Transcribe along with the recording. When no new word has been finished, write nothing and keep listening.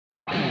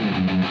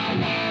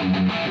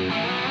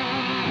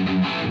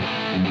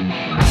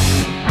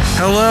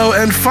Hello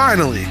and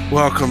finally,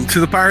 welcome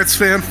to the Pirates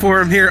Fan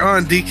Forum here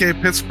on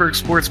DK Pittsburgh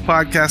Sports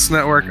Podcast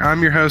Network.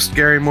 I'm your host,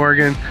 Gary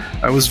Morgan.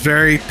 I was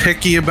very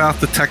picky about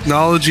the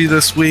technology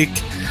this week,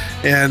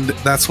 and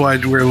that's why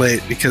we're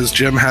late, because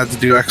Jim had to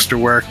do extra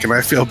work, and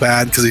I feel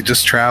bad because he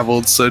just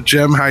traveled. So,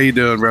 Jim, how you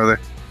doing, brother?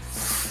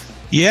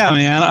 Yeah,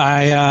 man,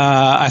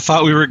 I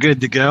thought we were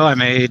good to go. I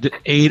made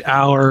 8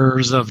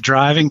 hours of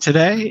driving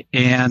today,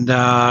 and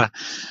out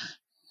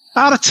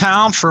of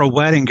town for a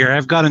wedding, Gary.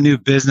 I've got a new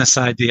business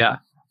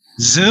idea.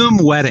 Zoom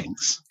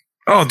weddings.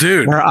 Oh,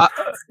 dude.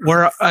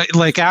 Where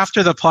like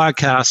after the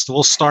podcast,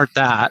 we'll start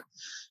that.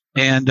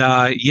 And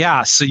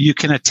so you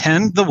can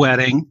attend the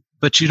wedding,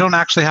 but you don't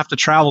actually have to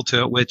travel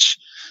to it, which,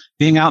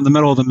 being out in the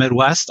middle of the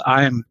Midwest,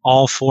 I am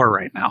all for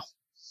right now.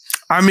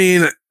 I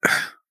mean,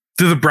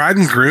 do the bride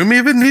and groom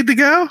even need to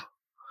go?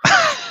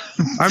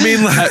 I mean,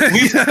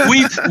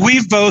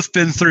 we've both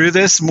been through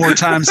this more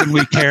times than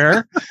we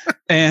care.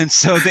 And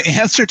so the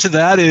answer to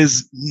that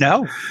is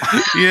no.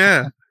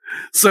 Yeah.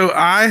 So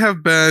I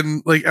have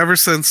been, like, ever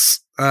since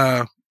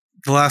the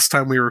last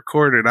time we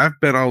recorded, I've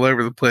been all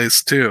over the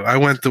place too. I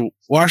went to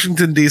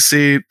Washington,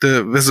 D.C.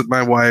 to visit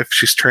my wife.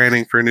 She's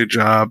training for a new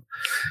job.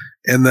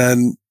 And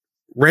then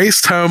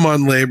raced home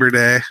on Labor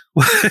Day,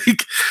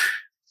 like,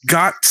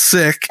 got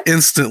sick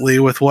instantly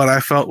with what I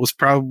felt was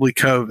probably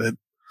COVID.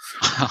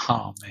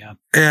 Oh, man.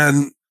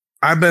 And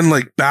I've been,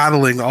 like,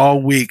 battling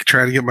all week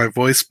trying to get my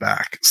voice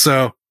back.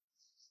 So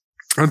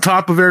on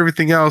top of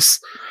everything else,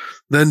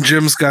 then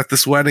Jim's got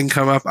this wedding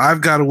come up.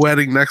 I've got a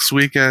wedding next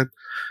weekend.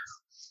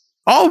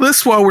 All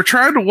this while we're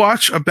trying to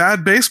watch a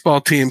bad baseball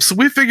team. So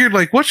we figured,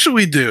 like, what should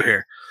we do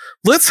here?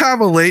 Let's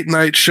have a late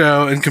night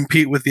show and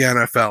compete with the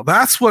NFL.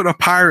 That's what a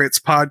Pirates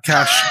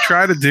podcast should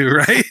try to do,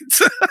 right?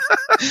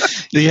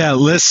 Yeah,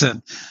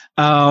 listen.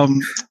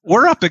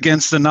 We're up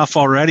against enough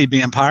already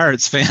being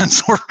Pirates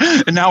fans.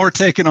 And now we're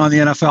taking on the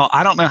NFL.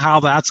 I don't know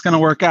how that's going to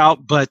work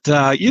out, but,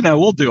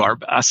 we'll do our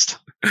best.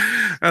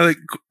 I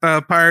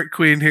like Pirate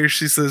Queen here.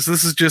 She says,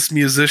 "This is just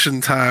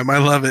musician time." I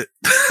love it.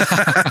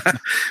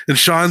 And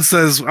Sean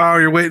says, "Oh,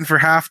 you're waiting for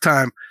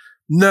halftime."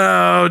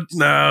 No.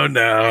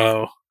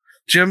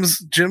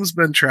 Jim's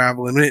been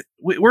traveling.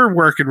 We're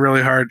working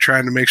really hard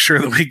trying to make sure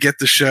that we get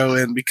the show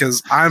in,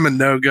 because I'm a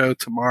no-go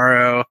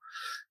tomorrow.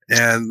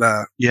 And,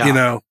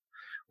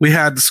 we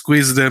had to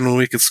squeeze it in when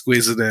we could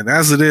squeeze it in.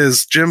 As it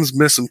is, Jim's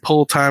missing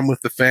pull time with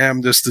the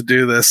fam just to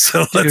do this.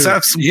 So let's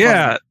have some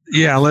fun.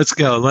 Yeah, let's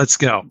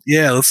go.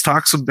 Yeah, let's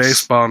talk some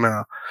baseball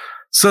now.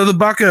 So the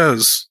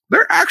Buccos,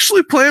 they're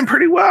actually playing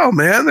pretty well,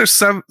 man. There's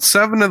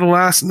seven of the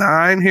last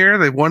 9 here.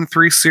 They've won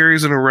 3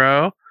 series in a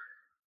row.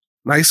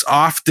 Nice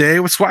off day.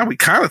 That's why we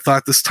kind of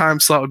thought this time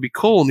slot would be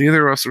cool.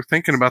 Neither of us were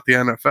thinking about the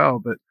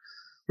NFL, but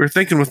we're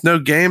thinking with no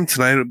game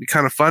tonight, it would be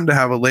kind of fun to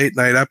have a late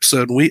night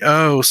episode. We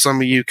owe some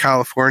of you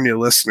California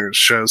listeners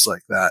shows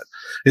like that.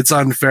 It's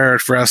unfair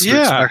for us to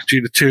expect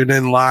you to tune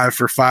in live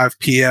for 5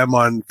 p.m.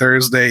 on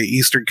Thursday,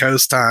 Eastern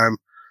Coast time.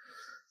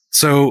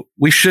 So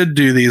we should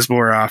do these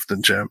more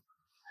often, Jim.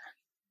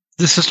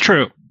 This is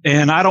true.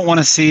 And I don't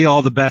want to see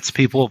all the bets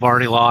people have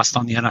already lost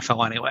on the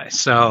NFL anyway.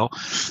 So,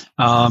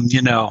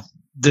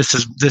 this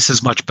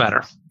is much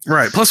better.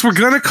 Right. Plus, we're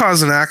going to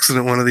cause an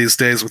accident one of these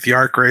days with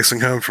Yark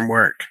racing home from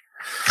work.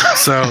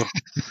 So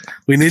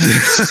we need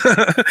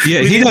to,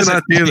 he doesn't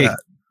not do that.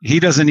 He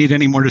doesn't need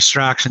any more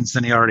distractions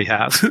than he already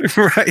has.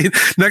 Right.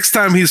 Next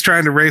time he's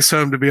trying to race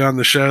home to be on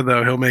the show,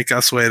 though, he'll make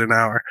us wait an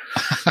hour.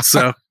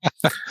 So,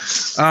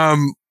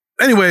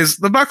 anyways,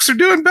 the Bucs are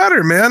doing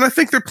better, man. I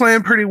think they're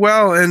playing pretty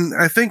well. And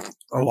I think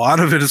a lot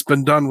of it has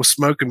been done with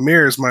smoke and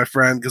mirrors, my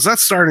friend, because that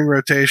starting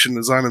rotation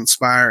is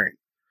uninspiring.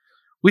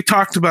 We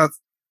talked about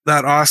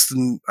that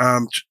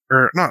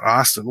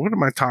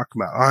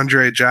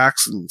Andre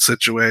Jackson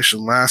situation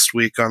last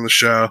week on the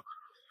show.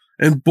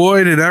 And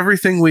boy, did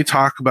everything we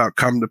talk about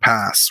come to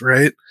pass,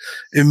 right?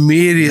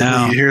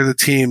 Immediately you hear the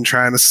team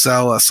trying to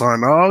sell us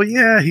on, oh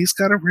yeah, he's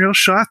got a real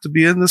shot to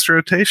be in this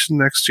rotation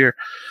next year.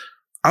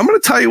 I'm going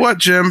to tell you what,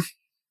 Jim,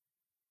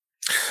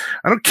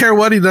 I don't care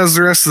what he does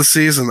the rest of the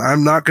season.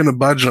 I'm not going to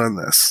budge on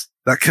this.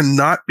 That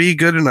cannot be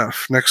good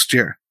enough next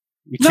year.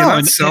 You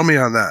cannot sell me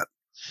on that.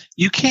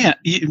 You can't.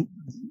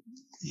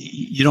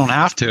 You don't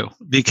have to,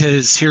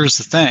 because here's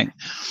the thing.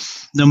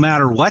 No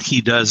matter what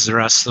he does the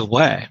rest of the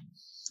way,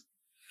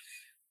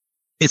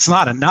 it's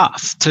not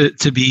enough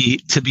to be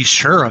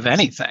sure of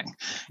anything.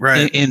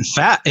 Right. In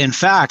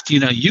fact,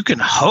 you can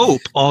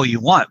hope all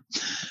you want,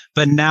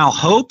 but now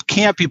hope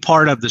can't be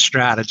part of the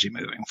strategy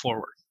moving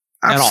forward.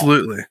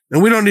 Absolutely.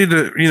 And we don't need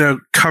to,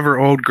 cover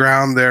old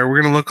ground there.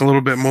 We're going to look a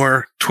little bit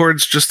more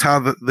towards just how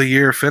the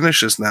year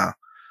finishes now.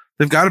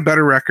 They've got a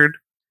better record,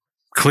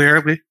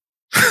 clearly.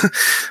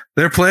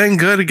 They're playing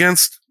good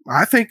against,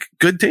 I think,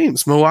 good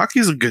teams.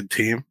 Milwaukee's a good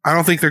team. I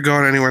don't think they're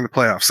going anywhere in the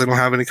playoffs. They don't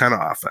have any kind of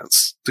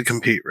offense to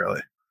compete,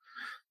 really.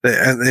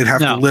 They'd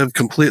have to live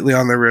completely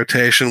on their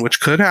rotation,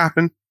 which could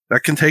happen.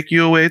 That can take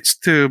you away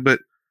too, but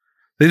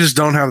they just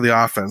don't have the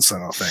offense, I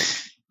don't think.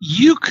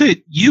 You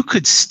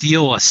could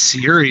steal a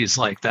series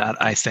like that,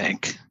 I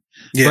think.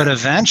 but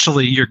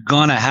eventually you're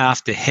going to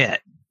have to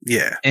hit.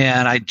 Yeah.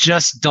 And I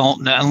just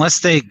don't know,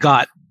 unless they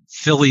got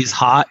Phillies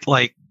hot,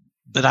 like,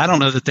 but I don't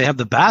know that they have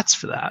the bats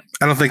for that.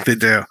 I don't think they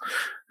do.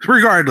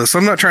 Regardless,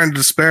 I'm not trying to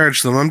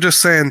disparage them. I'm just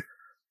saying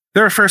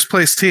they're a first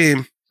place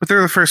team, but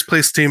they're the first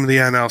place team in the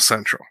NL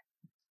Central.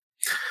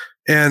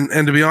 And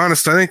to be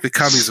honest, I think the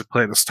Cubbies have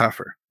played us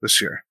tougher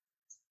this year.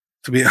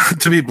 To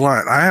be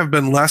blunt, I have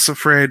been less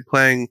afraid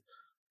playing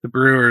the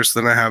Brewers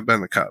than I have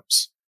been the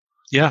Cubs.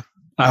 Yeah,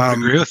 I would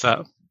agree with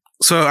that.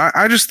 So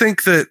I just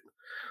think that,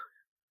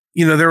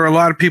 there were a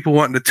lot of people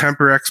wanting to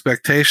temper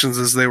expectations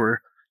as they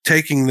were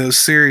taking those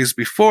series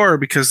before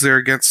because they're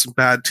against some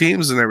bad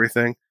teams and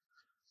everything.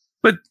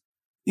 But,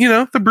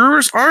 the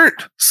Brewers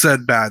aren't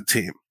said bad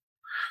team.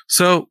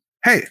 So,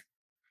 hey,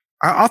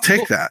 I'll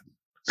take that.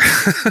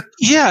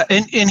 Yeah,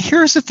 and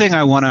here's the thing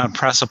I want to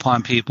impress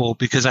upon people,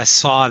 because I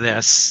saw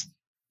this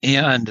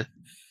and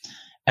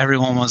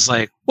everyone was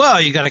like,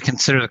 well, you got to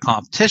consider the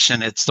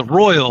competition. It's the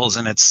Royals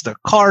and it's the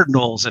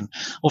Cardinals. And,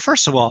 well,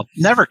 first of all,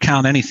 never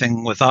count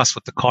anything with us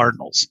with the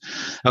Cardinals.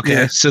 Okay,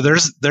 yeah. So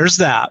there's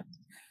that.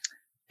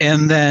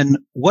 And then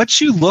what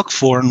you look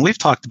for, and we've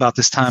talked about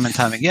this time and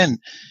time again,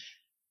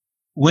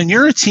 when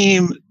you're a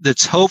team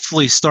that's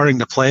hopefully starting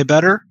to play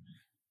better,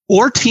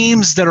 or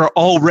teams that are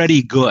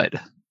already good,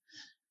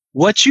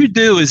 what you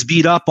do is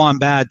beat up on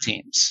bad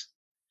teams.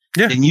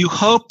 Yeah. And you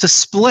hope to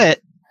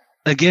split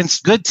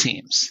against good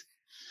teams.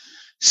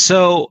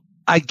 So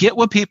I get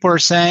what people are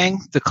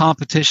saying. The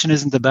competition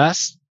isn't the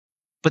best,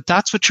 but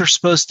that's what you're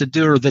supposed to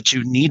do, or that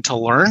you need to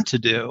learn to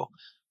do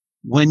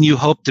when you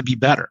hope to be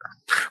better.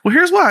 Well,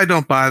 here's why I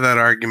don't buy that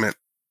argument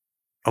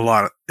a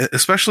lot,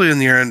 especially in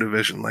the year-end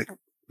division, like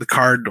the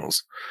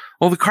Cardinals.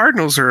 Well, the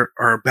Cardinals are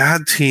a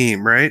bad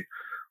team, right?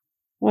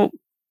 Well,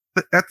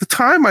 at the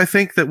time, I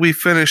think that we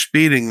finished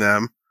beating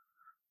them,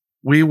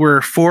 we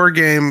were 4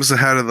 games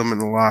ahead of them in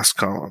the loss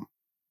column.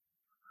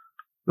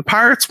 The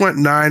Pirates went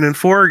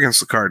 9-4 against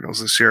the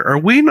Cardinals this year. Are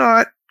we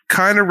not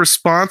kind of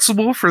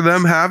responsible for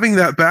them having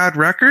that bad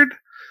record?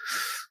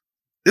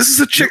 This is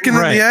a chicken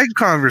and the egg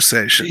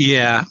conversation.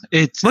 Yeah.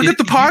 Look at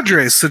the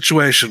Padres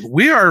situation.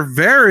 We are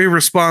very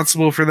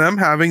responsible for them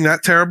having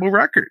that terrible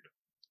record.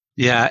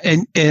 Yeah.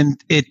 And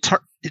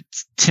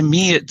to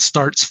me, it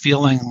starts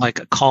feeling like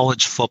a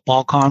college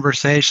football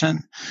conversation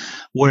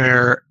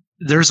where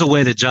there's a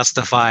way to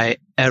justify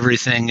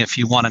everything if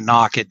you want to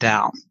knock it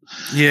down.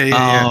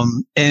 Yeah.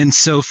 And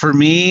so for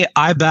me,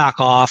 I back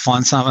off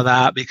on some of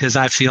that because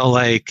I feel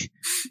like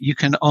you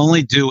can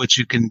only do what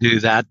you can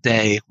do that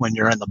day when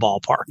you're in the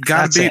ballpark.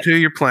 Got to beat who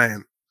you're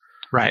playing.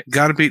 Right.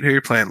 Got to beat who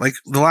you're playing. Like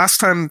the last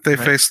time they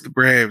faced the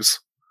Braves,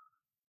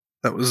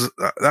 that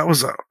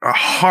was a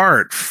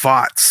hard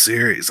fought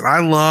series. And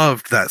I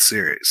loved that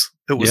series.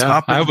 It was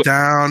up and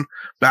down,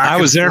 back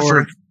and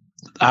forth.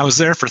 I was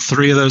there for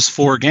 3 of those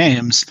 4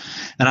 games.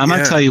 And I'm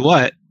going to tell you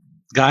what,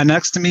 guy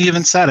next to me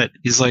even said it.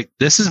 He's like,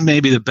 this is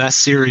maybe the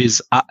best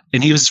series.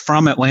 And he was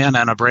from Atlanta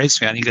and a Braves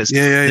fan. He goes,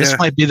 this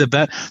might be the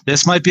best.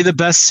 This might be the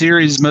best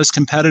series, most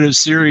competitive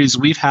series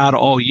we've had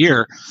all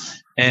year.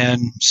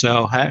 And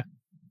so, hey,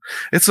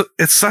 it's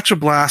such a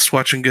blast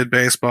watching good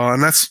baseball.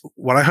 And that's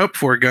what I hope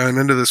for going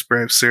into this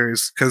Braves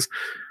series. Because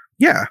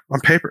on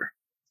paper,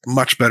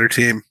 much better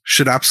team,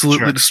 should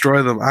absolutely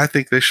destroy them. I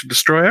think they should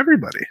destroy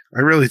everybody.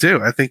 I really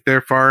do. I think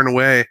they're far and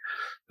away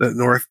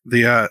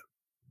the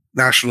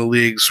National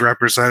League's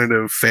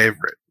representative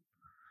favorite,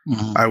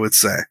 I would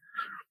say.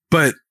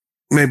 But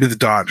maybe the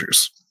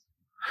Dodgers.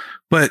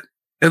 But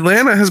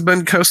Atlanta has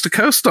been coast to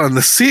coast on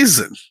this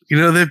season.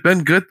 They've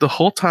been good the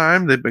whole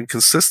time. They've been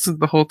consistent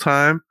the whole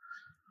time.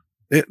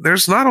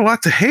 There's not a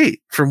lot to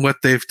hate from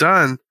what they've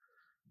done.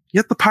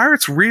 Yet the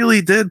Pirates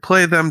really did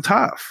play them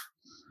tough.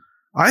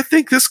 I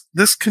think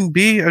this can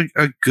be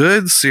a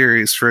good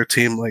series for a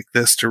team like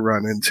this to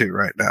run into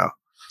right now.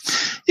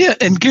 Yeah,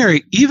 and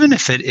Gary, even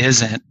if it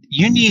isn't,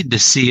 you need to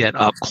see it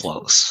up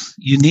close.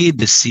 You need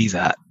to see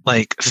that,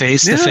 like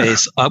face to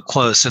face, up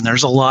close. And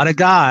there's a lot of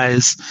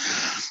guys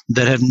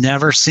that have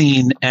never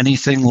seen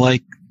anything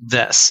like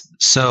this.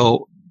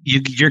 So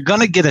you're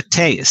going to get a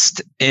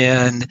taste.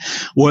 And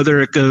whether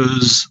it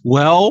goes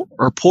well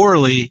or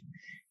poorly,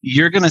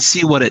 you're going to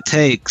see what it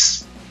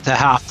takes to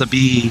have to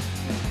be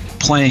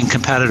playing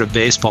competitive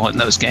baseball in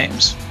those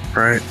games.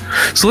 Right.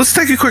 So let's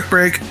take a quick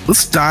break.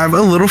 Let's dive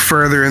a little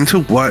further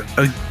into what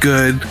a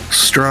good,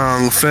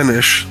 strong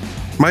finish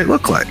might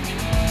look like.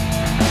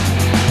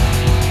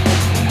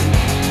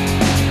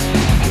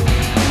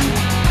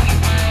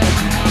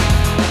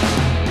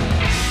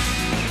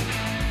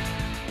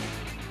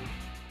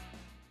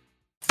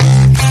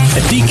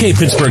 At DK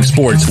Pittsburgh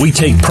Sports, we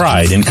take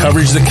pride in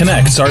coverage that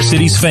connects our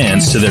city's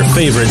fans to their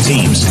favorite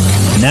teams.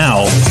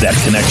 Now, that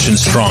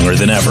connection's stronger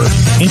than ever.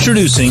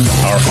 Introducing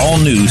our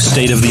all-new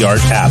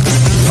state-of-the-art app.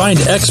 Find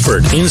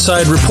expert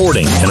inside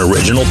reporting and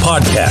original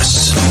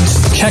podcasts.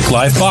 Check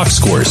live box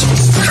scores.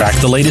 Track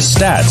the latest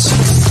stats.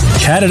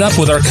 Chat it up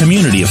with our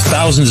community of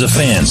thousands of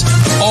fans,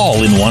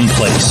 all in one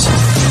place.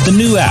 The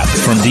new app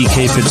from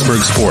DK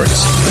Pittsburgh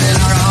Sports.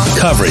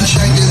 Coverage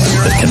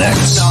that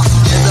connects.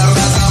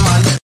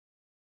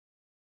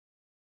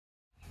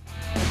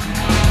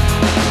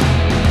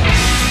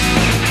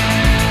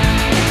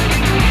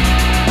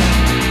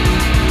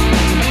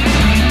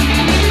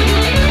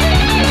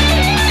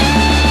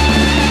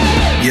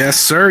 Yes,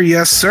 sir.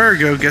 Yes, sir.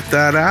 Go get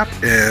that app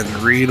and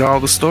read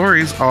all the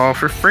stories, all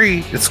for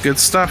free. It's good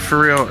stuff for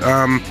real.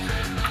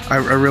 I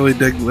really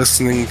dig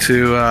listening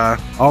to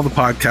all the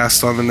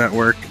podcasts on the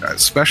network.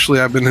 Especially,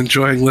 I've been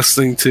enjoying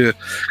listening to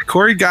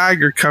Corey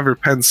Geiger cover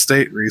Penn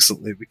State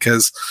recently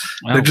because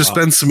there've just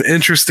been some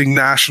interesting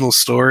national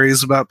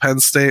stories about Penn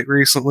State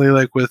recently,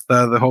 like with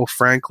the whole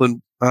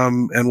Franklin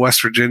and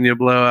West Virginia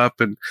blow up.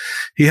 And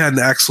he had an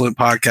excellent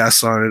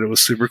podcast on it. It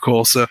was super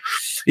cool. So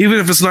even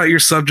if it's not your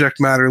subject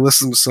matter,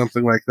 listen to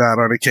something like that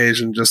on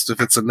occasion, just if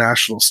it's a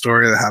national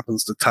story that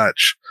happens to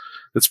touch.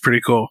 It's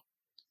pretty cool.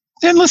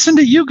 And listen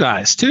to you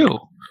guys too.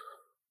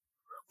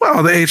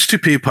 Well, the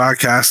H2P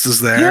podcast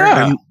is there.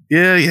 Yeah. And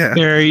yeah.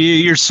 There,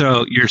 you're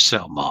so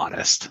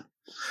modest.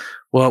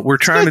 Well, we're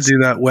trying to do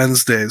that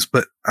Wednesdays,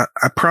 but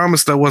I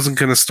promised I wasn't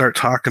going to start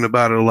talking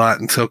about it a lot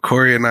until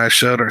Corey and I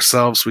showed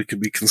ourselves we could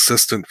be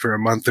consistent for a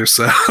month or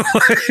so.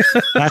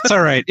 That's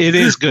all right. It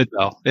is good,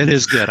 though. It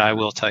is good. I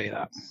will tell you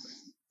that.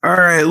 All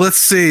right,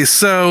 let's see.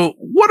 So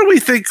what do we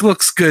think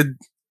looks good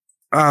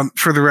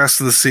for the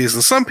rest of the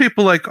season? Some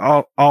people like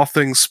all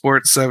things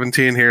sports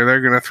 17 here.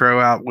 They're going to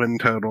throw out win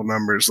total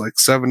numbers like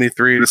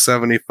 73 to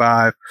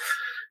 75.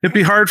 It'd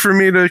be hard for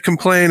me to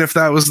complain if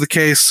that was the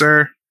case,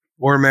 sir,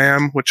 or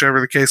ma'am,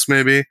 whichever the case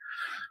may be,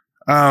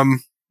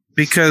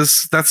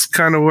 because that's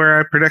kind of where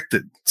I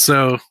predicted.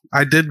 So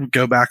I did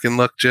go back and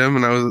look, Jim,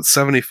 and I was at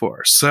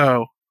 74.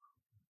 So,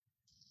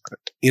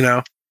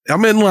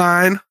 I'm in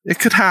line. It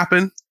could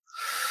happen.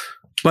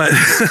 But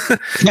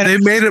they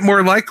made it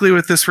more likely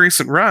with this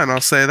recent run. I'll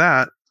say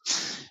that.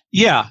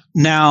 Yeah.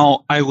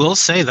 Now, I will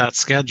say that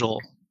schedule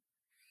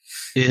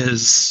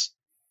is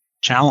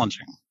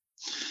challenging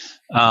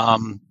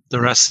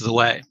the rest of the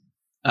way.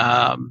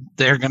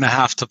 They're going to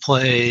have to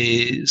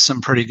play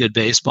some pretty good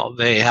baseball.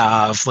 They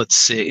have, let's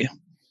see.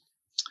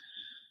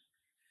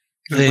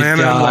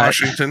 Atlanta and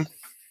Washington.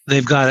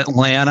 They've got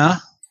Atlanta.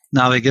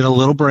 Now they get a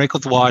little break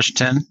with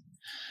Washington.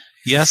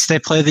 Yes, they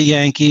play the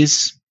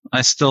Yankees.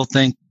 I still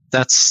think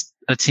that's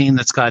a team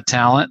that's got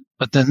talent,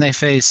 but then they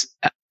face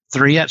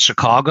 3 at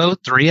Chicago,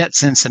 3 at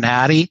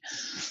Cincinnati,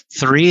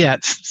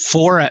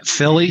 4 at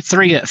Philly,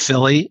 3 at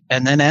Philly,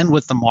 and then end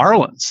with the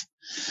Marlins.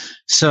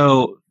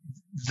 So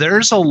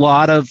there's a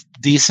lot of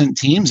decent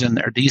teams in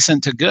there,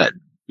 decent to good.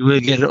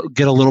 We get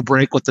a little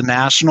break with the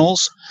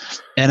Nationals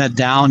and a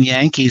down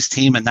Yankees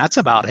team, and that's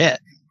about it.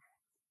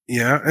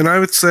 Yeah, and I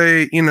would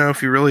say,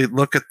 if you really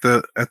look at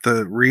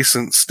the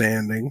recent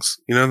standings,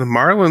 the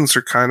Marlins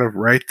are kind of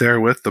right there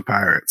with the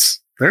Pirates.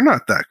 They're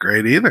not that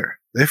great either.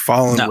 They've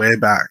fallen way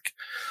back.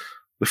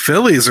 The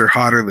Phillies are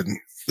hotter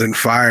than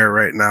fire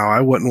right now. I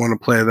wouldn't want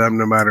to play them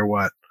no matter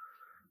what.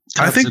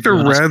 I think the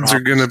Reds are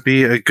going to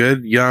be a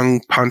good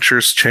young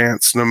puncher's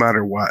chance no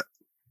matter what.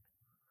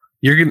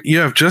 You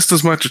have just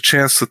as much a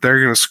chance that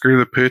they're going to screw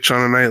the pooch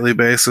on a nightly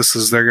basis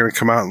as they're going to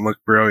come out and look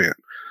brilliant.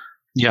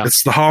 Yeah.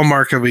 It's the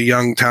hallmark of a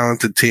young,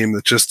 talented team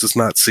that just is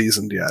not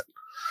seasoned yet.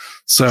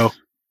 So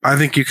I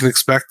think you can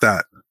expect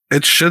that.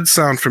 It should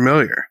sound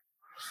familiar,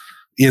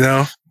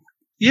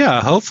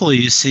 Yeah, hopefully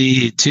you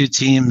see 2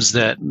 teams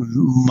that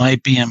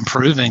might be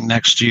improving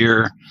next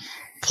year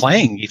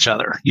playing each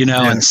other,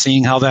 and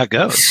seeing how that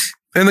goes.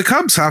 And the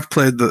Cubs have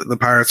played the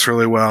Pirates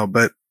really well,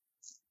 but,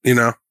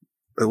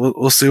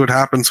 we'll see what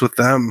happens with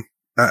them.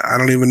 I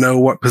don't even know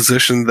what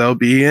position they'll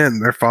be in.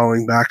 They're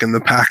falling back in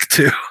the pack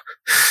too,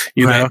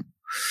 know.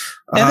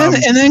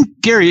 And then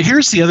Gary,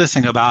 here's the other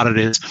thing about it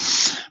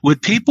is,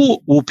 would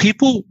people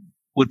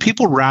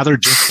rather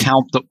just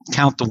count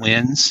the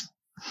wins,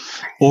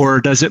 or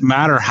does it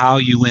matter how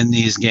you win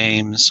these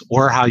games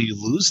or how you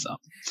lose them?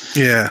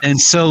 Yeah. And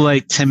so,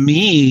 to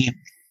me,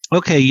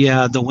 okay,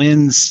 yeah, the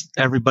wins,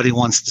 everybody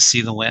wants to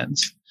see the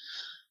wins,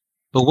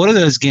 but what do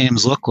those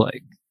games look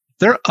like?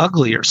 They're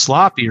ugly or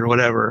sloppy or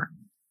whatever.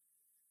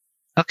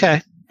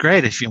 Okay,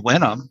 great if you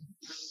win them.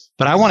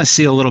 But I want to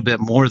see a little bit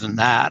more than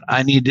that.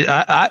 I need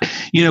to,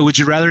 would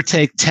you rather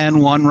take 10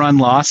 one-run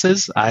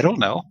losses? I don't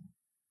know.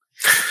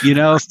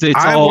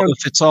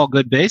 If it's all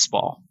good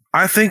baseball.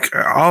 I think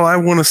all I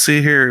want to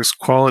see here is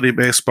quality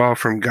baseball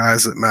from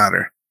guys that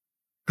matter.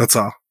 That's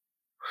all.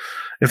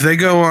 If they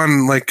go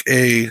on like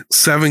a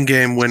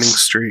 7-game winning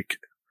streak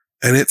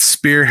and it's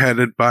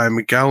spearheaded by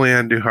Miguel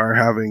Andujar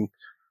having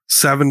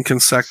 7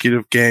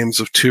 consecutive games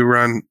of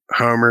 2-run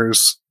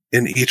homers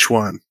in each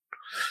one,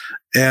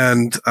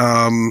 and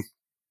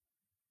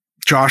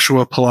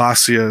Joshua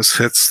Palacios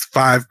hits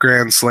 5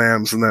 grand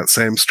slams in that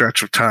same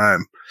stretch of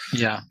time.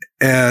 Yeah.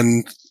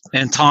 And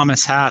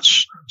Thomas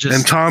Hatch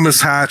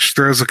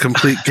throws a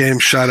complete game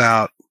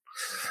shutout.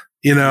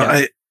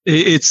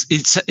 It's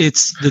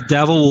the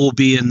devil will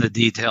be in the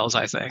details,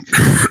 I think.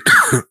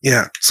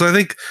 Yeah. So I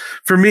think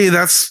for me,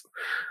 that's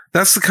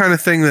the kind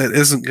of thing that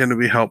isn't going to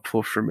be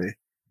helpful for me.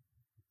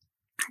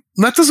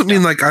 And that doesn't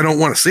mean I don't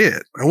want to see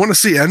it. I want to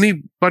see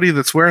anybody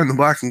that's wearing the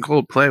black and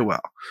gold play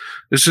well.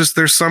 It's just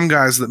there's some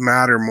guys that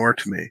matter more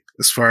to me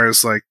as far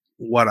as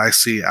what I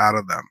see out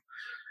of them.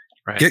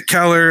 Right. Get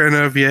Keller and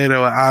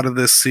Oviedo out of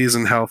this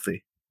season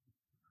healthy.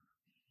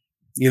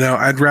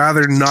 I'd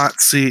rather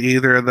not see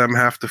either of them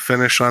have to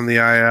finish on the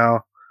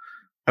IL.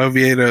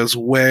 Oviedo's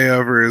way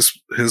over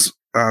his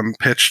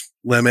pitch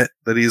limit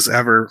that he's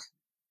ever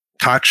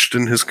touched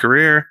in his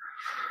career.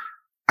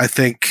 I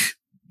think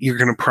you're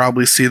going to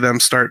probably see them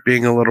start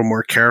being a little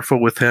more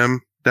careful with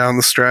him down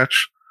the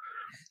stretch.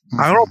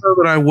 Mm-hmm. I don't know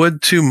that I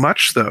would too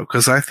much, though,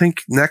 because I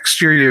think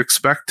next year you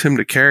expect him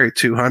to carry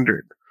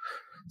 200.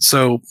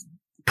 So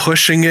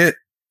pushing it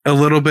a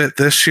little bit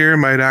this year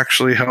might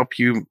actually help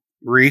you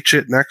reach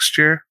it next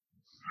year.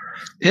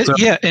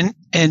 Yeah,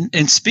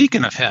 and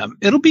speaking of him,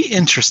 it'll be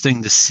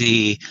interesting to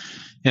see.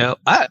 You know,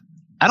 I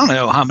don't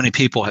know how many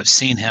people have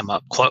seen him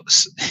up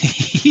close.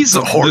 He's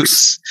a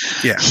horse.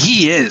 Yeah,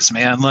 he is,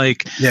 man.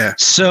 Like, yeah.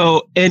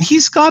 So, and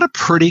he's got a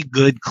pretty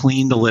good,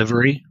 clean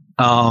delivery.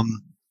 I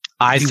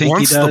think he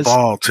wants does. The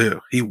ball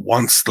too. He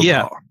wants the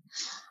ball.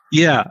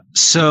 Yeah.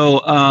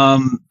 So,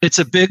 it's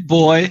a big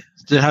boy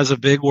that has a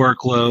big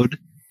workload.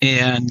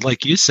 And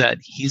like you said,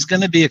 he's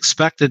going to be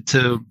expected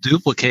to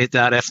duplicate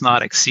that, if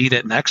not exceed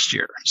it next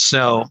year.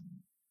 So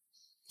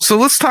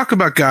let's talk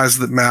about guys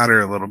that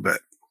matter a little bit.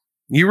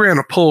 You ran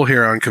a poll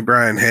here on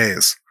Ke'Bryan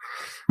Hayes.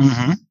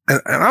 Mm-hmm.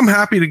 And I'm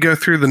happy to go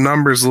through the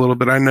numbers a little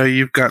bit. I know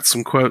you've got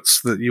some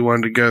quotes that you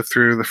wanted to go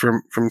through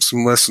from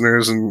some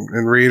listeners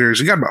and readers.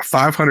 You got about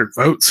 500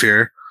 votes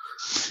here.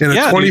 In a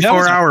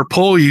 24-hour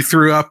poll you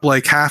threw up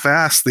like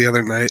half-assed the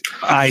other night.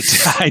 I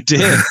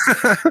did.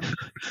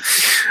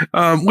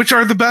 Which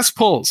are the best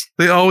polls.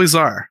 They always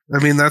are.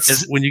 I mean,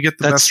 that's when you get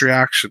the best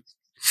reaction.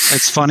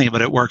 It's funny,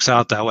 but it works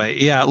out that way.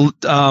 Yeah.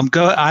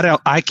 Go.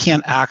 I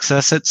can't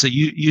access it. So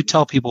you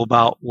tell people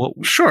about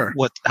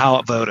how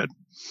it voted.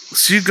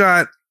 So you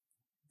got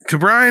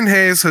Ke'Bryan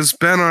Hayes has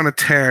been on a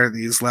tear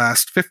these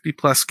last 50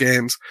 plus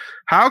games.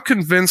 How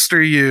convinced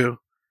are you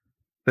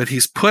that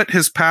he's put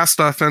his past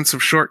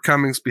offensive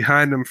shortcomings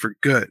behind him for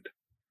good?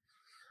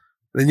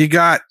 Then you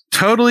got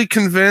totally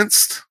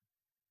convinced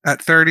at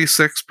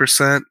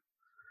 36%,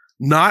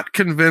 not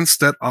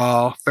convinced at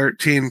all,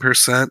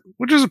 13%,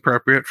 which is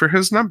appropriate for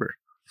his number.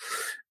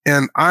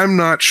 And I'm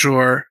not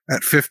sure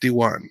at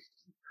 51.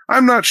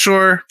 I'm not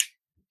sure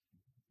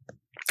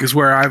is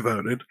where I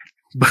voted,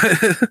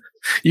 but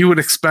you would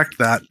expect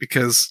that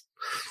because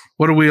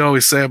what do we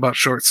always say about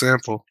short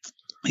sample?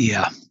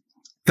 Yeah.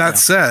 That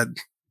said,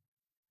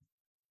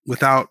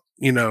 without,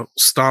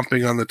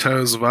 stomping on the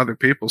toes of other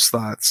people's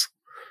thoughts,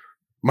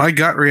 my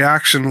gut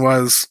reaction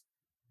was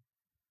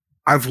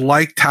I've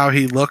liked how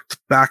he looked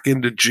back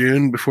into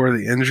June before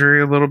the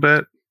injury a little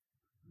bit.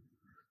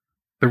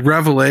 The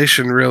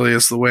revelation really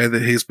is the way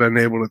that he's been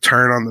able to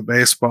turn on the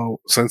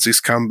baseball since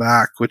he's come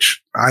back,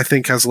 which I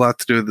think has a lot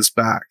to do with his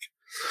back.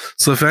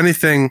 So if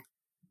anything,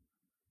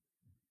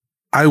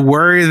 I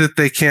worry that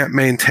they can't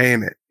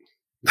maintain it.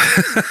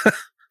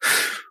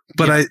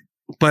 But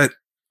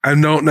I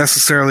don't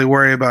necessarily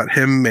worry about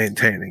him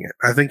maintaining it.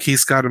 I think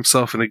he's got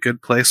himself in a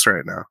good place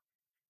right now.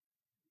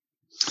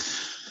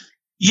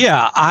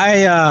 Yeah,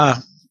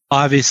 I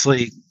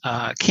obviously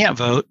can't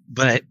vote,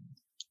 but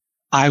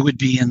I would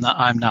be in the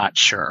I'm not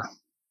sure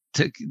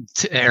to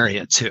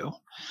area too.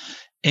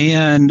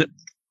 And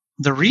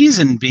the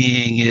reason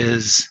being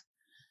is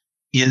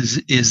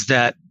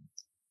that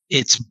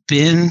it's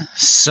been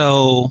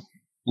so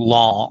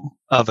long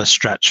of a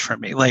stretch for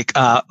me, like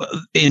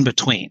in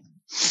between.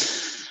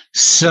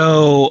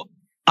 So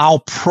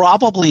I'll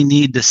probably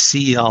need to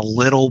see a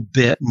little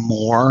bit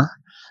more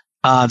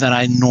than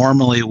I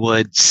normally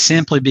would,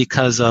 simply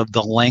because of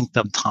the length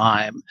of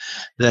time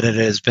that it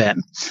has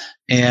been.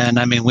 And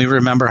I mean, we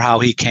remember how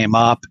he came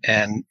up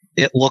and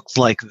it looked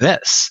like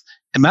this.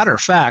 As a matter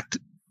of fact,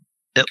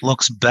 it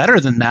looks better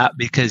than that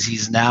because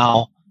he's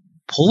now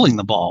pulling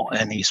the ball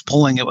and he's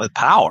pulling it with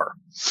power.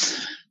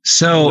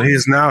 So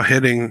he's now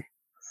hitting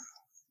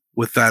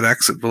with that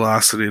exit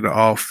velocity to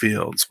all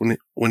fields.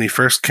 When he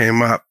first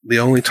came up, the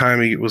only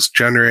time he was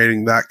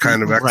generating that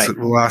kind of exit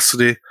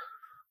velocity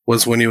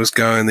was when he was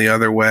going the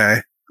other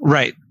way.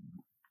 Right.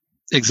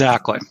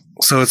 Exactly.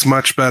 So it's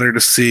much better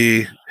to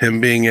see him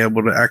being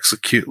able to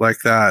execute like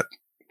that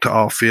to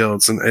all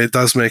fields, and it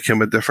does make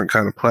him a different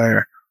kind of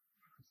player.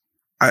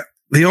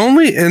 The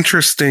only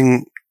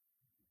interesting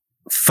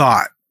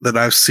thought that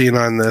I've seen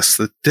on this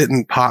that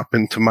didn't pop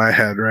into my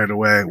head right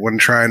away when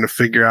trying to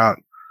figure out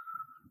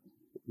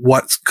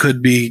what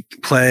could be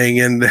playing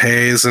into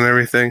Hayes and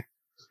everything,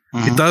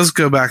 it does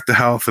go back to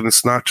health, and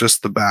it's not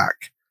just the back.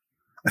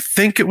 I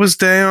think it was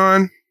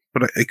Dayon,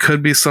 but it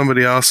could be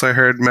somebody else I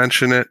heard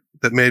mention it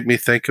that made me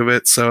think of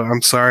it. So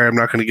I'm sorry, I'm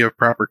not going to give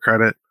proper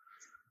credit.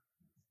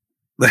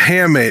 The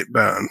hamate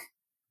bone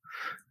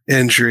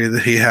injury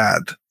that he had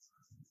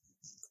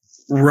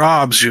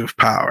robs you of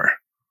power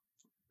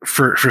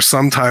for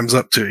sometimes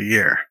up to a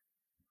year.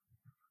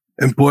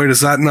 And boy,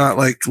 does that not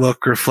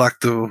look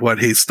reflective of what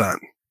he's done.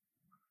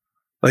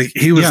 Like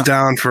he was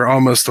down for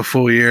almost a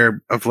full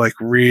year of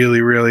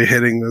really, really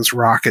hitting those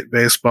rocket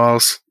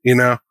baseballs,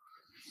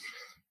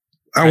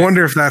 I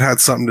wonder if that had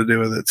something to do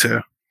with it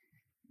too.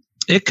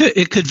 It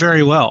could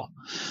very well.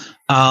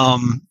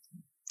 What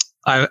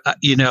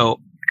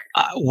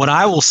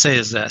I will say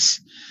is this: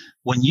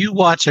 when you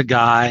watch a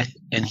guy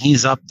and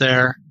he's up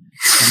there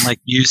And like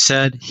you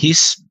said,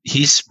 he's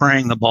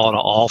spraying the ball to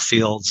all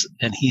fields,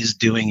 and he's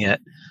doing it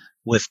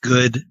with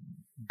good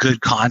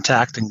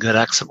contact and good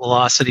exit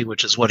velocity,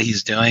 which is what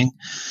he's doing.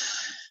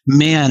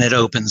 Man, it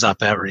opens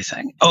up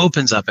everything.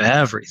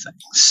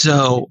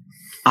 So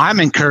I'm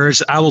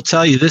encouraged. I will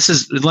tell you,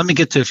 let me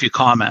get to a few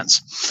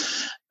comments.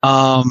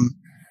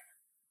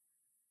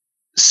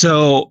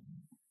 So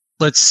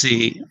let's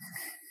see.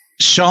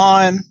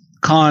 Sean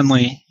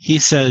Conley, he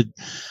said,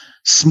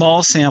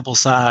 small sample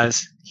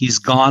size. He's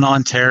gone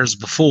on tears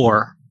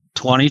before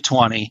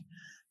 2020,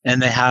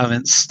 and they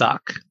haven't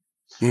stuck.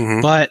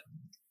 Mm-hmm.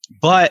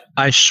 But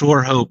I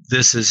sure hope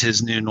this is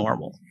his new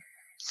normal.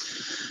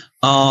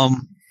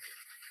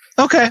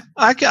 Okay,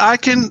 I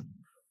can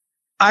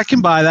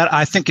buy that.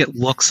 I think it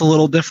looks a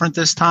little different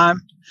this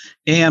time,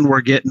 and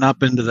we're getting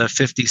up into the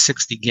 50,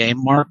 60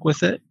 game mark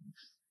with it.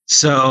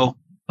 So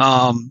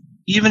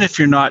even if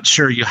you're not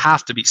sure, you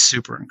have to be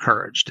super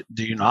encouraged.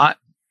 Do you not?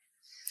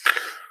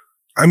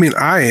 I mean,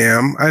 I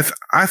am.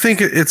 I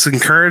think it's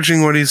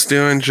encouraging what he's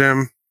doing,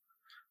 Jim.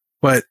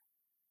 But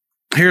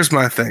here's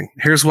my thing.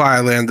 Here's why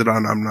I landed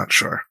on I'm not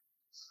sure.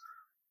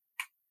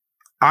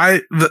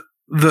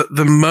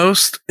 The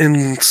most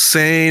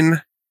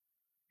insane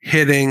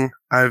hitting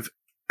I've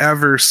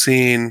ever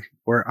seen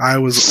where I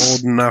was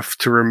old enough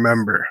to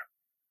remember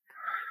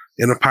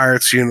in a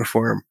Pirates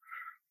uniform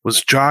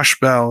was Josh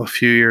Bell a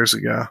few years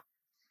ago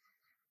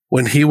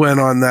when he went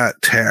on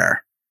that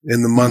tear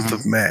in the month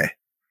of May.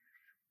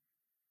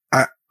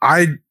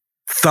 I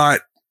thought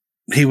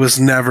he was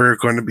never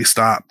going to be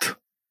stopped.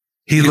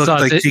 He looked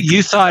like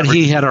you thought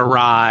he had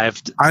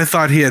arrived. I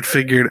thought he had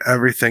figured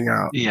everything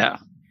out. Yeah.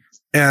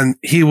 And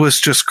he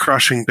was just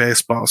crushing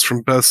baseballs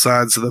from both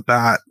sides of the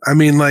bat. I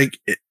mean, like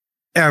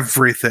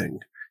everything.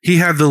 He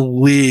had the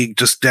league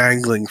just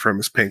dangling from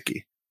his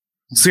pinky.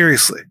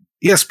 Seriously.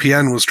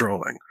 ESPN was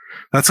drooling.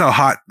 That's how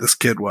hot this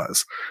kid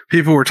was.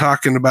 People were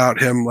talking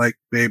about him like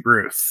Babe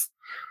Ruth.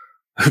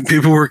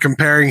 People were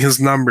comparing his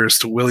numbers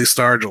to Willie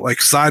Stargell,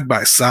 like side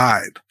by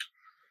side.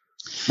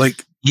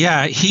 Like,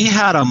 yeah, he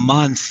had a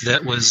month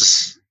that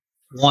was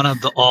one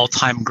of the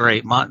all-time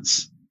great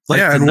months. Like,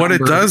 yeah, and what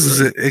it does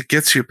is it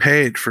gets you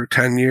paid for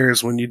 10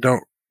 years when you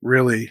don't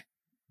really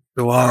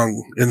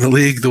belong in the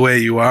league the way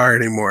you are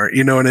anymore.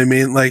 You know what I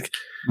mean? Like,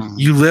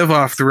 you live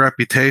off the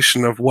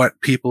reputation of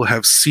what people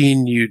have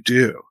seen you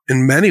do.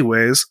 In many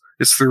ways,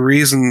 it's the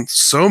reason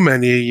so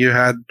many of you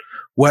had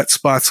wet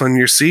spots on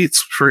your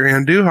seats for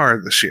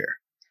Andujar this year.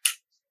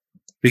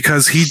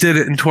 Because he did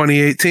it in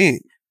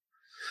 2018.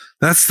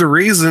 That's the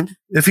reason.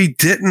 If he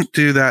didn't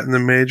do that in the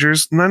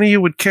majors, none of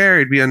you would care.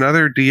 He'd be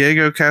another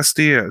Diego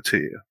Castillo to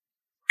you.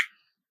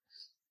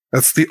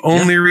 That's the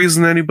only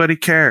reason anybody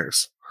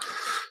cares.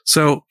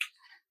 So,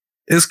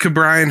 is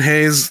Ke'Bryan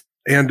Hayes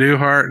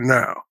Andujar?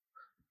 No.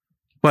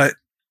 But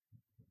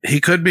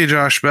he could be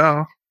Josh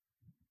Bell.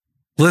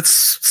 Let's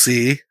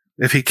see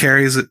if he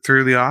carries it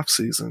through the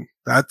offseason.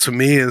 That, to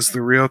me, is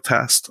the real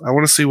test. I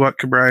want to see what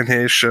Ke'Bryan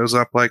Hayes shows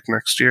up like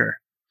next year.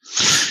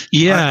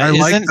 Yeah. I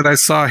like that I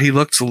saw he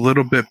looks a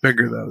little bit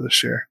bigger, though,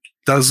 this year.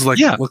 Does look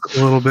a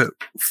little bit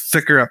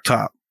thicker up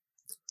top.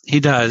 He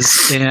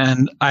does.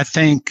 And I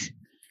think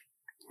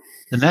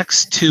the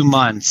next 2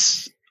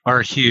 months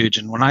are huge.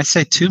 And when I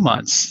say 2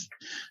 months,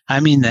 I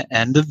mean the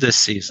end of this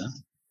season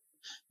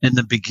and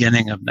the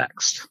beginning of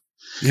next.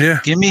 Yeah.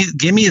 Give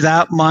me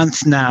that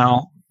month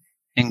now,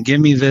 and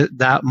give me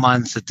that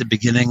month at the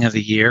beginning of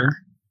the year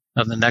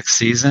of the next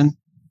season.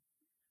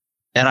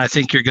 And I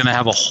think you're going to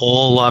have a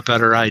whole lot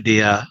better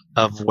idea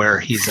of where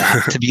he's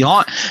at. To be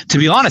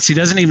honest, he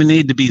doesn't even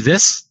need to be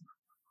this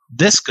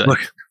good.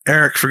 Look,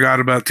 Eric forgot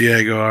about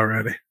Diego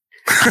already.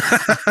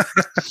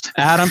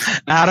 Add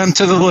him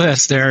to the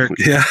list, Eric.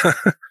 Yeah.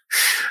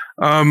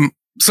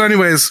 So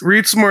anyways,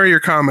 read some more of your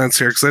comments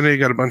here, because I know you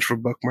got a bunch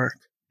of them bookmarked.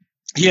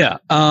 Yeah.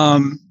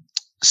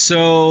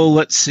 So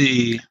let's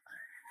see.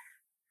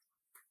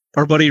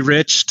 Our buddy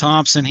Rich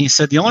Thompson, he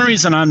said, the only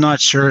reason I'm not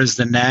sure is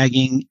the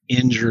nagging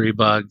injury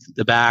bug,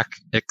 the back,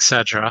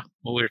 etc.,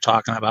 what we were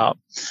talking about.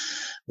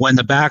 When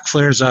the back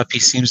flares up, he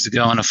seems to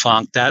go in a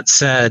funk. That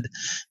said,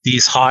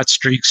 these hot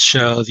streaks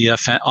show the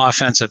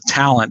offensive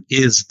talent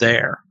is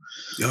there.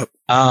 Yep.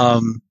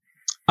 I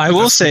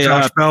will say, the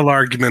Josh Bell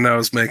argument I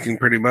was making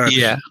pretty much.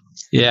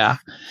 Yeah.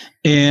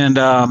 And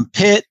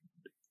Pitt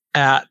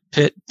at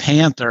Pitt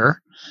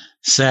Panther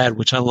said,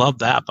 which I love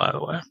that, by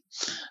the way,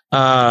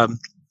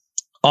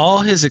 all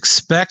his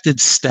expected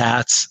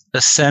stats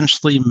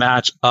essentially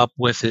match up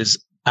with his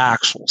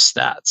actual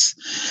stats.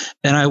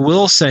 And I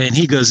will say, and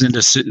he goes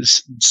into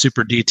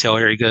super detail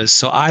here, he goes,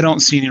 so I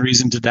don't see any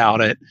reason to doubt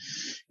it.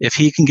 If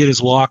he can get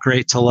his walk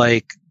rate to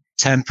like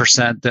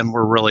 10%, then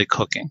we're really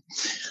cooking.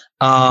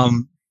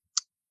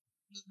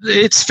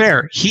 It's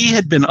fair. He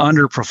had been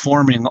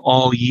underperforming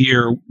all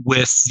year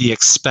with the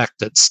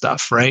expected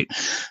stuff, right?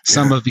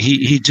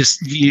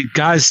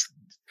 Guys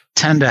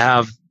tend to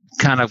have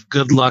kind of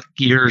good luck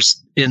years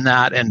in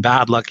that and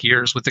bad luck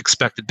years with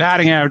expected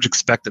batting average,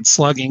 expected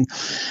slugging.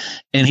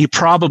 And he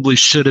probably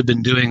should have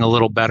been doing a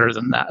little better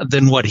than that,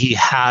 than what he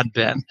had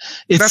been.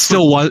 It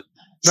still was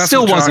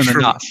Still wasn't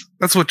enough.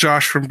 That's what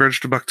Josh from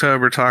Bridge to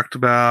Bucktober talked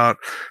about.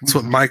 It's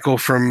what Michael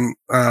from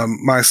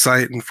my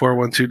site and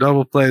 412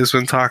 Double Play has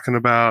been talking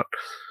about.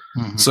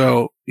 Mm-hmm.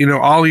 So,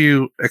 all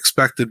you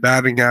expected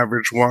batting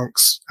average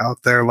wonks out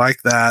there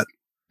like that,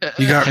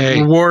 you got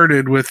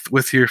rewarded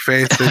with your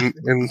faith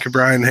in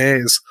Ke'Bryan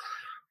Hayes.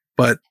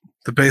 But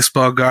the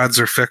baseball gods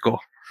are fickle.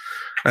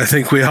 I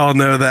think we all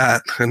know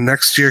that. And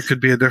next year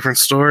could be a different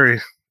story.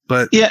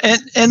 But yeah,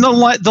 and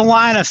the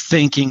line of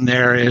thinking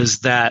there is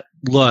that,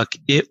 look,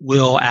 it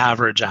will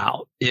average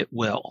out. It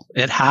will.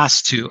 It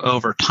has to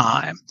over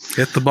time.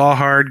 Hit the ball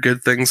hard,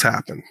 good things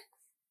happen.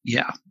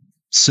 Yeah.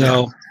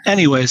 So,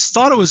 anyways,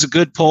 thought it was a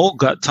good poll.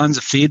 Got tons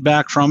of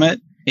feedback from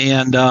it.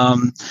 And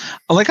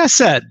like I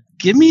said,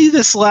 give me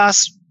this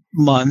last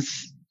month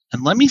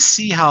and let me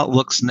see how it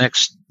looks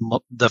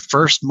the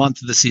first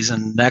month of the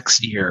season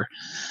next year.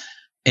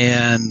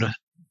 And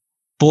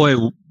boy,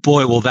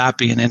 will that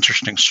be an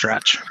interesting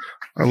stretch.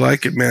 I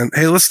like it, man.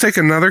 Hey, let's take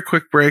another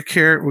quick break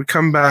here. We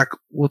come back,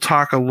 we'll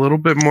talk a little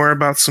bit more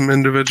about some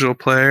individual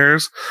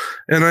players.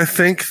 And I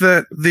think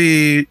that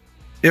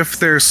if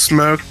there's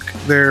smoke,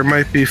 there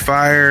might be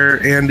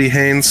fire. Andy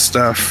Haynes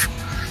stuff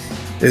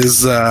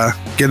is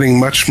getting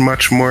much,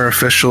 much more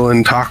official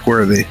and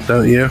talk-worthy,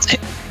 don't you?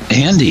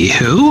 Andy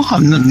who?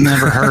 I've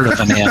never heard of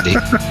an Andy.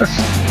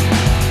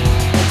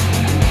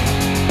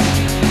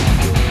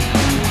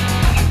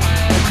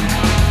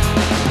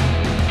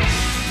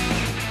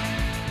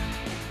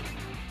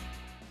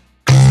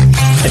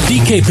 At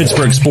DK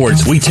Pittsburgh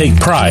Sports, we take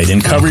pride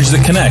in coverage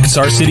that connects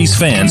our city's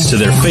fans to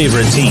their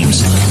favorite teams.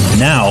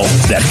 Now,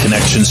 that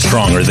connection's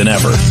stronger than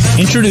ever.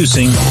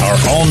 Introducing our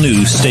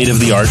all-new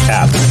state-of-the-art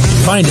app.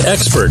 Find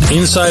expert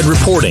inside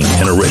reporting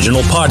and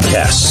original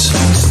podcasts.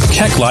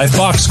 Check live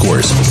box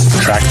scores.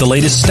 Track the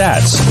latest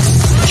stats.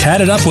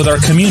 Chat it up with our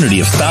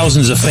community of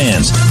thousands of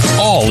fans,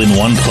 all in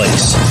one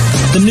place.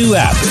 The new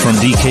app from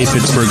DK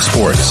Pittsburgh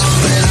Sports.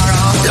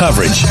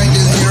 Coverage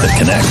that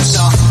connects.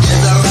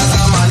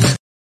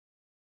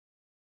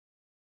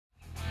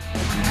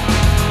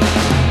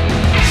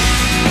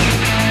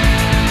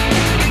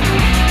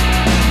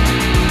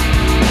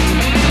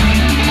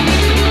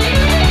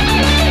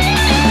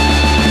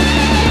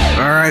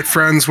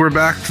 Friends, we're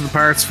back to the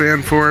Pirates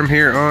Fan Forum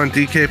here on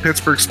DK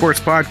Pittsburgh Sports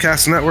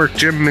Podcast Network.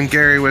 Jim and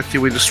Gary with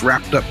you. We just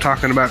wrapped up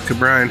talking about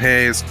Ke'Bryan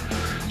Hayes.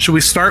 Should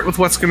we start with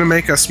what's going to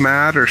make us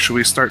mad, or should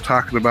we start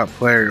talking about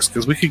players?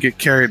 Because we could get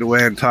carried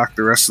away and talk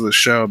the rest of the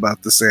show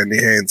about this Andy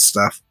Haynes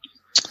stuff.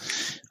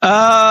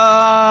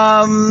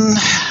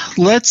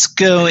 Let's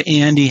go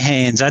Andy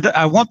Haynes.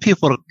 I want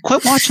people to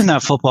quit watching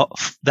that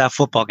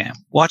football game.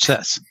 Watch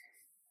this.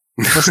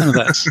 Listen to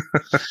this.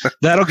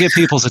 That'll get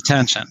people's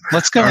attention.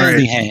 Let's go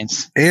Andy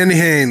Haynes. Andy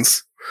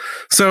Haynes.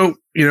 So,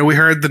 we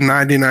heard the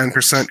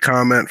 99%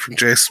 comment from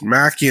Jason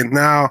Mackey, and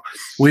now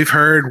we've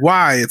heard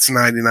why it's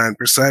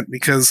 99%,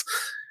 because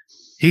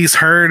he's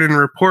heard and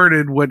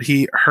reported what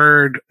he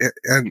heard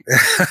and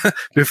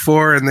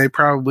before, and they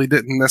probably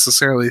didn't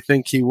necessarily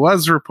think he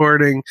was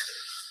reporting,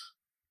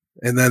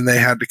 and then they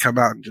had to come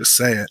out and just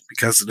say it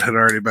because it had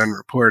already been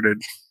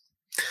reported.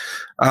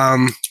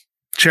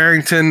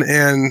 Charrington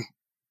and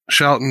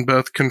Shelton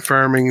both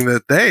confirming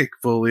that they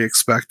fully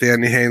expect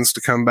Andy Haynes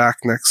to come back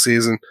next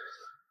season.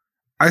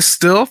 I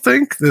still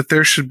think that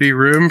there should be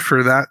room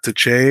for that to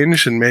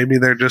change, and maybe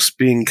they're just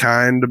being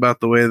kind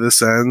about the way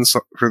this ends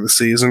for the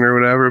season or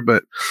whatever.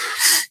 But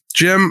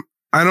Jim,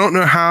 I don't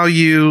know how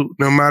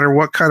no matter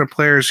what kind of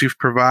players you've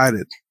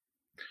provided,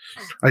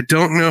 I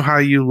don't know how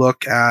you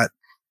look at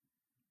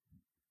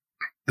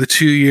the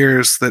 2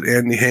 years that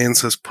Andy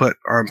Haynes has put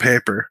on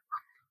paper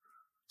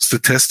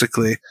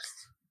statistically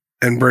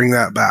and bring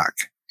that back.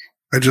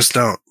 I just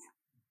don't.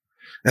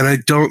 And I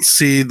don't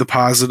see the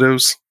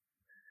positives.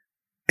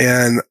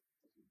 And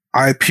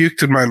I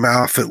puked in my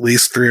mouth at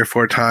least 3 or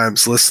 4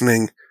 times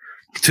listening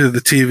to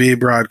the TV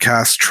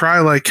broadcast try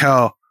like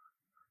hell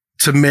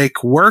to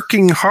make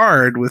Working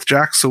Hard with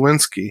Jack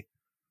Sawinski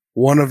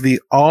one of the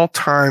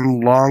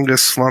all-time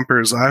longest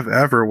slumpers I've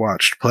ever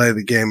watched play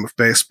the game of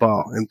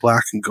baseball in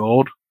black and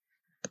gold,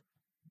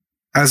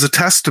 as a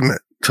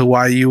testament to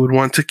why you would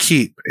want to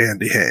keep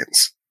Andy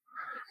Haynes.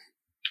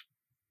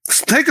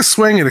 Take a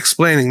swing at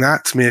explaining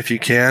that to me if you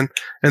can,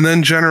 and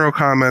then general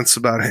comments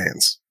about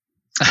Haynes.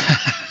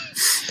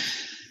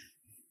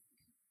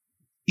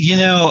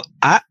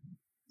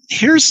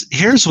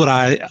 Here's what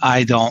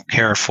I don't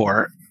care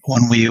for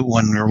when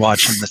we're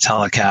watching the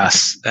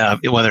telecast,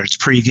 whether it's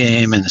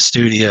pregame in the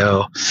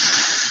studio.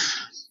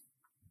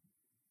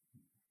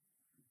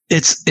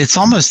 It's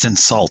almost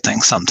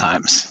insulting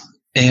sometimes,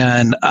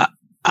 and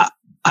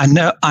I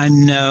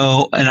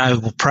know, and I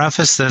will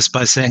preface this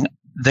by saying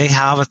they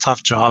have a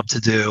tough job to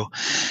do.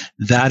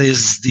 That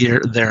is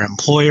their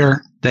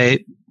employer.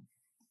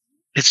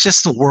 It's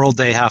just the world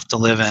they have to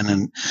live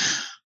in.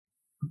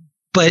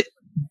 But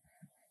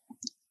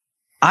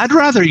I'd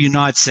rather you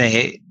not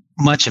say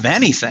much of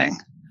anything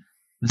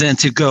than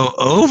to go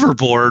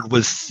overboard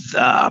with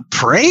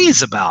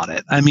praise about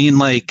it. I mean,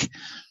 like,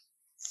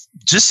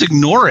 just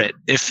ignore it.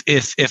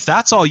 If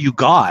that's all you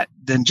got,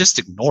 then just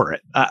ignore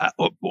it,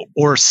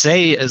 or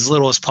say as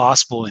little as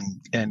possible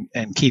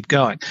and keep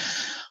going.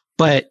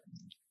 But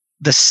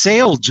the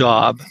sale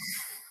job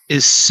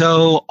is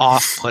so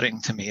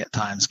off-putting to me at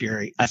times,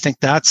 Gary. I think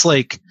that's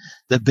like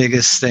the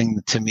biggest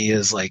thing to me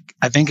is like,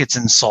 I think it's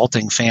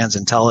insulting fans'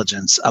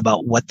 intelligence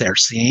about what they're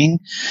seeing,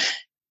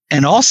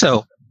 and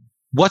also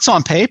what's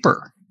on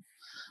paper.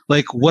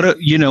 Like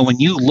when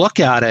you look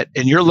at it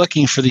and you're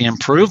looking for the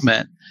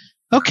improvement,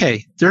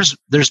 okay, there's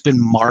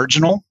been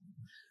marginal,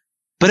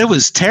 but it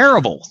was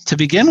terrible to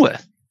begin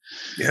with.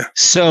 Yeah.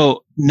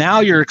 So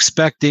now you're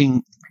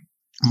expecting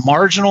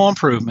marginal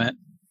improvement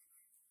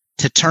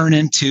to turn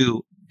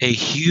into a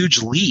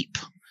huge leap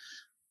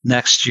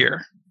next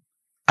year.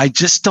 I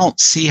just don't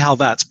see how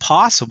that's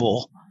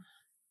possible.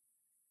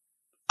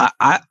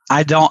 I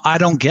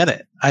don't get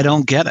it. I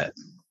don't get it.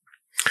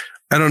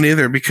 I don't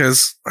either,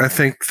 because I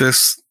think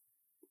this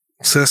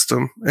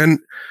system, and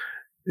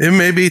it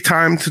may be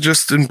time to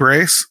just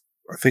embrace.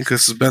 I think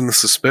this has been the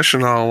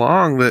suspicion all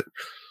along that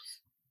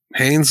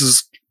Haynes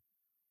is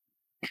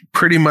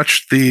pretty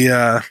much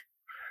the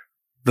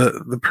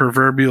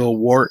proverbial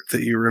wart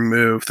that you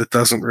remove that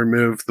doesn't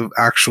remove the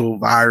actual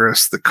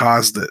virus that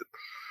caused it.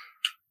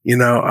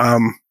 Well,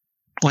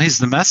 he's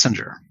the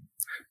messenger.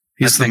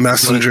 He's the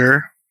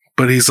messenger,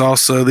 but he's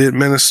also the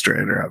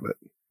administrator of it,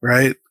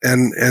 right?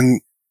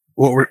 And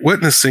what we're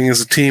witnessing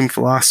is a team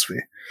philosophy.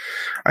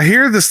 I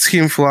hear this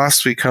team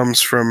philosophy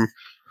comes from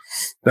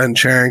Ben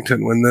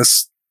Cherington when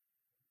this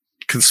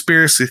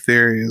conspiracy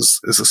theory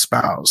is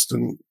espoused,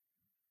 and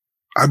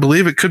I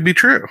believe it could be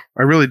true.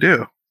 I really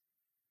do.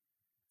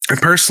 I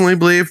personally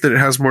believe that it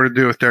has more to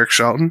do with Derek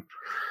Shelton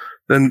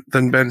than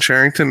Ben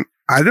Cherington.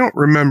 I don't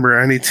remember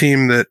any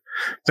team that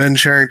Ben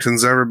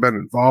Cherington's ever been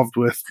involved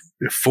with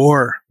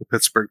before the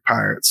Pittsburgh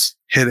Pirates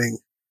hitting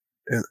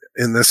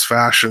in this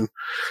fashion.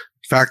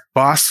 In fact,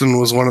 Boston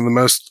was one of the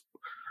most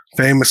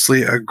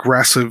famously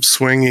aggressive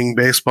swinging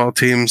baseball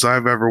teams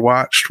I've ever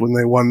watched when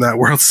they won that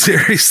World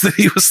Series that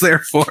he was there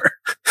for.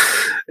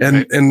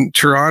 And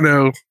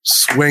Toronto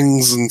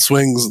swings and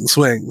swings and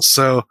swings.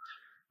 So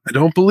I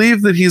don't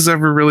believe that he's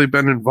ever really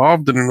been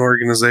involved in an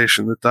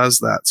organization that does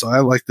that. So I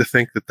like to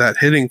think that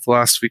hitting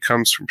philosophy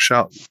comes from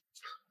Shelton.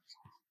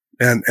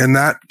 And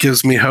that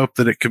gives me hope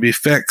that it could be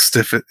fixed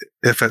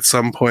if at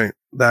some point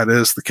that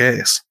is the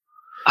case.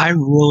 I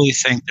really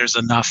think there's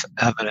enough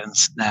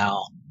evidence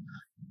now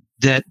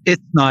that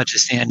it's not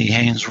just Andy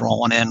Haynes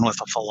rolling in with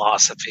a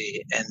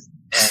philosophy and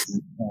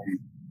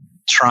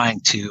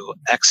trying to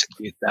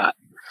execute that.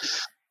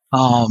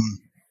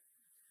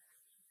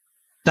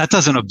 That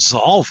doesn't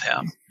absolve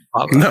him.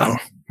 No.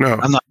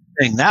 I'm not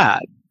saying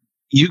that.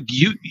 You've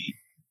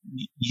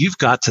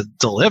got to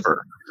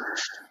deliver.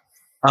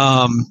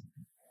 I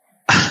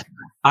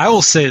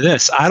will say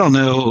this. I don't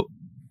know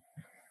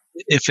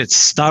if it's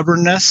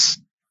stubbornness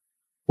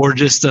or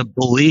just a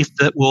belief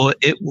that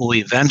it will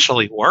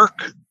eventually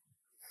work,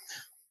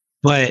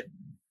 but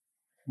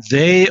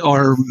they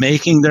are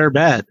making their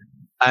bed.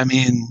 I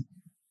mean,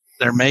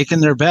 they're making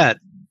their bed.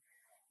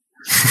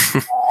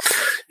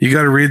 You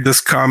got to read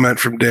this comment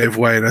from Dave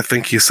White. I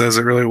think he says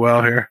it really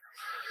well here.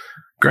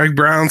 Greg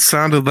Brown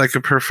sounded like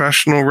a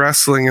professional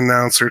wrestling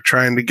announcer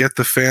trying to get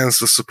the fans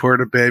to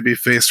support a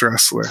babyface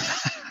wrestler.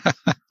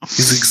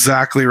 He's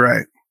exactly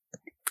right.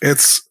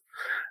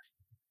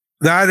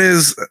 That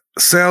is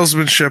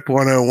salesmanship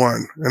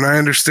 101. And I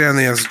understand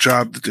he has a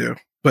job to do,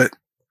 but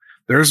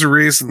there's a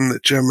reason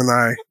that Jim and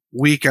I,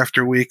 week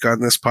after week on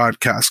this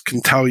podcast,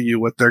 can tell you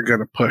what they're going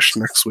to push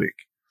next week.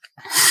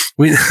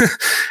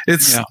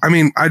 I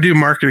mean, I do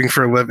marketing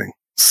for a living.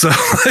 So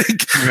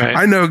right.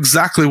 I know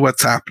exactly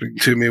what's happening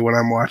to me when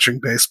I'm watching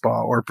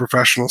baseball or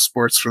professional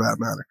sports for that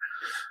matter.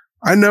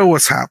 I know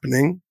what's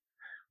happening,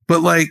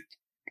 but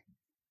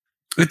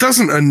it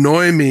doesn't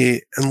annoy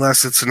me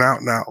unless it's an out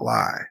and out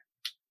lie.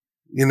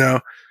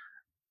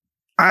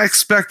 I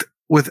expect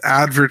with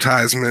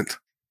advertisement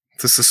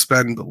to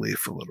suspend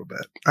belief a little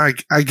bit.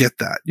 I get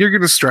that. You're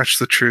going to stretch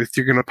the truth.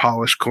 You're going to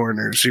polish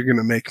corners. You're going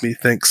to make me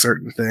think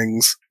certain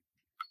things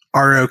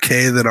are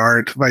okay that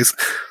aren't.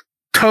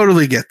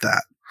 Totally get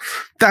that.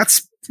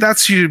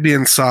 That's you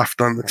being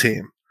soft on the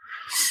team.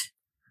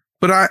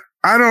 But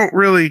I don't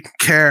really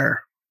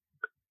care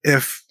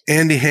if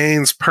Andy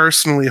Haynes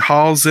personally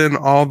hauls in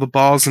all the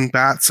balls and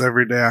bats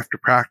every day after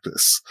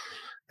practice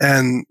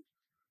and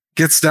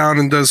gets down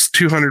and does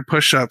 200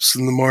 push-ups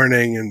in the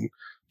morning and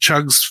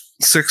chugs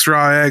 6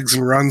 raw eggs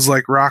and runs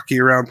like Rocky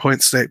around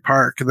Point State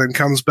Park and then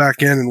comes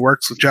back in and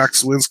works with Jack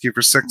Sawinski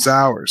for 6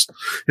 hours.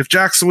 If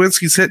Jack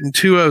Sawinski's hitting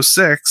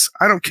 206,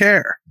 I don't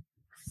care.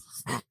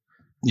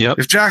 Yep.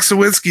 If Jack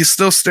Sawinski's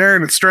still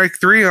staring at strike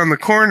 3 on the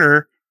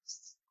corner,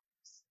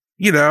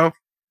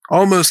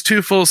 almost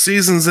 2 full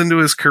seasons into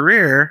his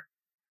career,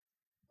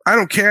 I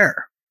don't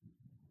care.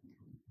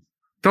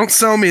 Don't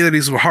sell me that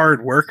he's a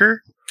hard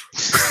worker.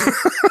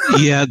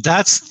 Yeah,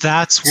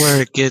 that's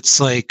where it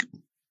gets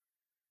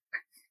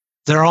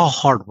they're all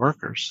hard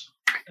workers.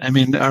 I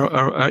mean,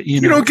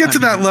 you don't get to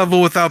that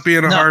level without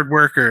being a hard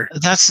worker.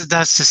 That's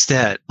just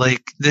it.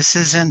 Like, this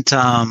isn't.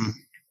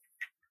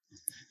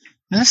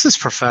 This is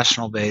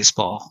professional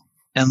baseball,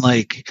 and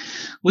like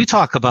we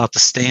talk about the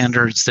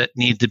standards that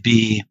need to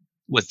be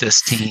with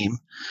this team.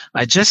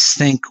 I just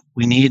think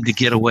we need to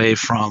get away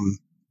from.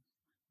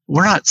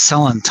 We're not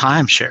selling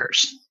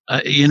timeshares.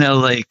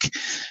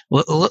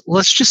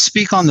 Let's just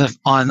speak on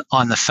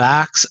the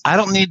facts. I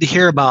don't need to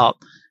hear about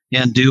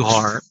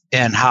Andujar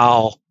and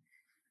how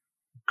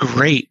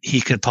great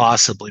he could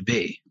possibly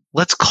be.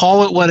 Let's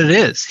call it what it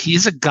is.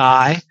 He's a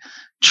guy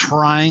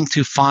trying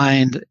to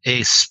find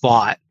a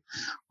spot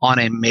on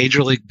a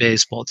Major League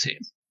Baseball team.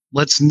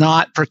 Let's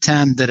not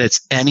pretend that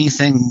it's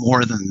anything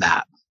more than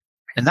that.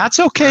 And that's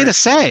okay to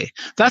say.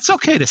 That's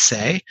okay to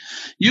say.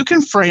 You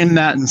can frame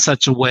that in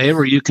such a way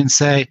where you can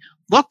say,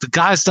 look, the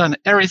guy's done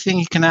everything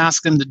you can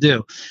ask him to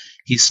do.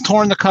 He's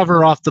torn the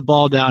cover off the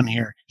ball down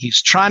here.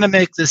 He's trying to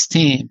make this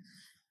team.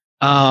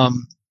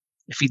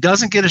 If he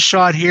doesn't get a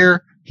shot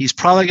here, he's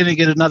probably going to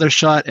get another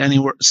shot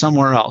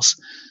somewhere else.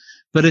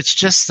 But it's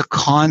just the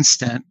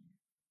constant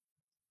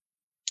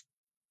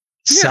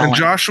selling.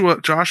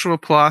 And Joshua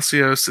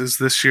Palacios is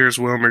this year's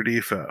Wilmer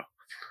Defoe.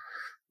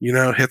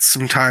 Hits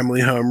some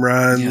timely home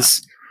runs.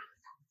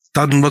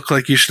 Yeah. Doesn't look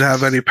like you should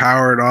have any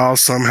power at all.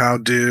 Somehow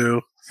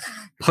do.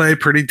 Play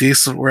pretty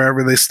decent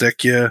wherever they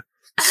stick you.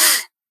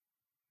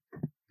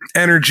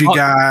 Energy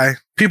guy.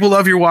 People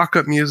love your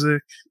walk-up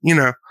music.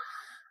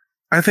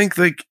 I think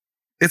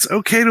it's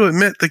okay to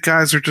admit that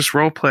guys are just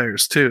role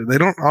players too. They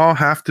don't all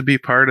have to be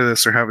part of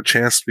this or have a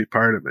chance to be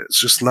part of it. It's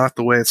just not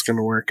the way it's going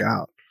to work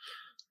out.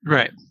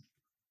 Right.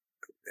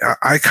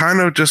 I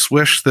kind of just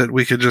wish that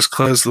we could just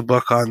close the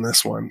book on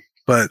this one.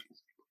 But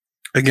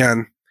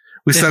again,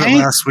 we said it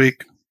last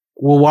week.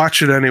 We'll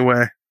watch it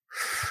anyway.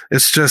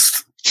 It's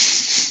just,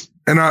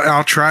 and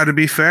I'll try to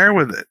be fair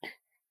with it.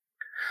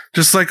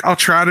 Just like I'll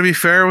try to be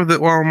fair with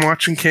it while I'm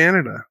watching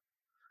Canada.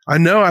 I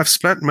know I've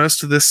spent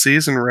most of this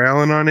season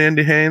railing on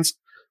Andy Haynes,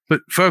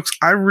 but folks,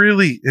 I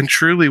really and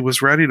truly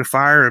was ready to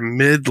fire him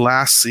mid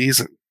last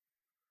season.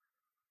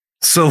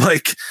 So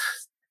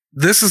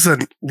this is a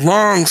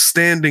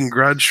long-standing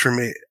grudge for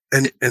me,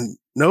 and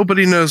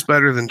nobody knows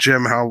better than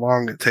Jim how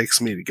long it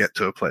takes me to get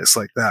to a place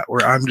like that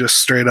where I'm just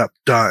straight up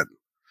done.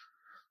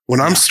 When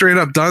I'm straight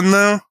up done,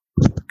 though,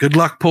 good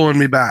luck pulling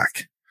me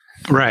back.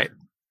 Right.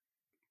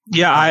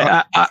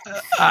 Yeah,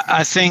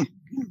 I think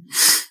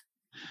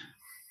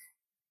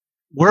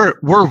we're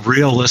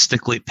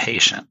realistically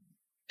patient,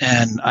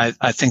 and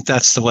I think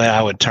that's the way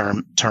I would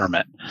term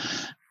it.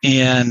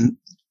 And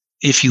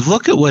if you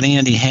look at what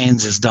Andy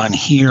Haynes has done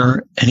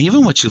here, and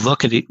even what you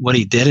look at what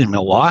he did in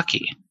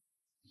Milwaukee,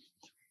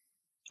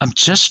 I'm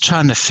just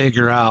trying to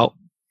figure out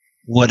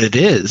what it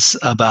is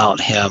about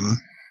him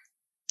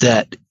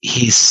that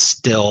he's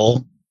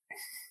still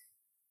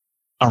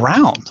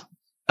around.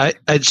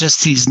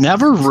 He's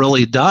never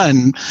really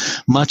done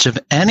much of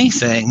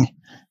anything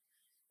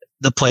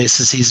the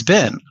places he's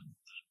been.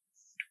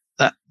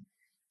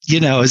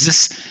 Is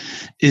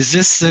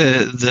this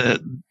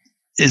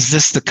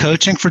the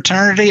coaching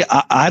fraternity?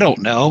 I don't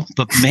know,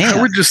 but man,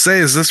 I would just say,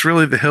 is this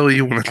really the hill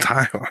you want to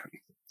die on?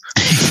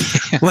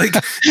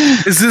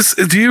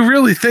 Do you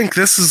really think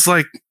this is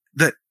like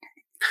that?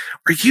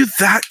 Are you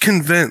that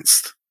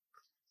convinced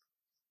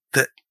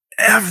that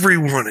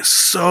everyone is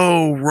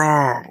so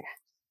wrong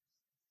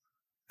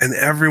and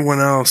everyone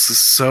else is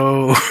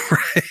so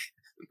right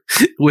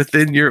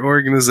within your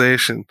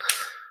organization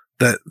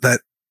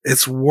that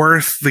it's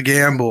worth the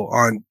gamble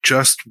on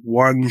just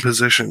one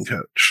position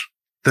coach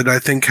that I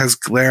think has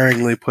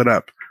glaringly put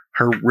up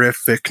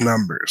horrific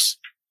numbers?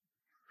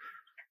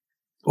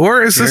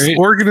 Or is this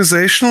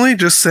organizationally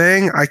just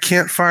saying, I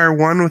can't fire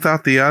one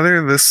without the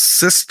other? This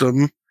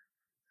system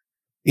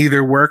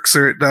either works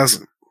or it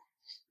doesn't.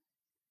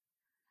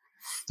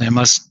 They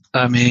must,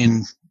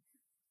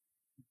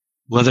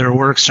 whether it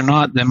works or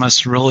not, they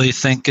must really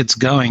think it's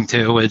going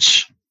to,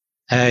 which,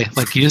 hey,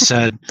 like you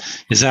said,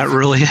 is that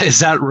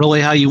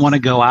really how you want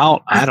to go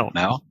out? I don't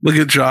know. Look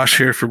at Josh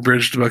here for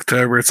Bridge to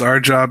October. It's our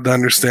job to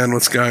understand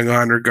what's going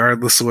on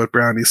regardless of what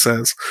Brownie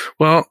says.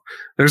 Well,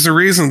 there's a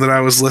reason that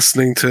I was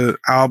listening to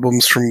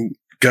albums from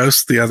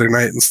Ghost the other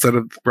night instead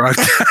of the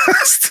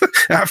broadcast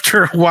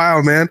after a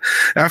while, man.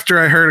 After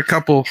I heard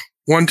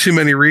one too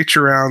many reach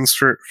arounds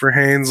for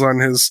Haynes on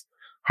his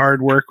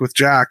hard work with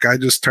Jack, I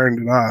just turned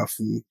it off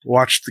and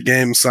watched the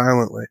game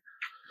silently.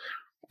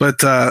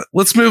 But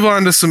let's move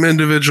on to some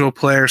individual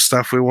player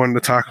stuff we wanted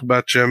to talk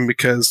about, Jim,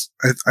 because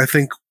I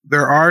think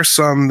there are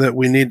some that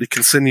we need to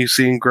continue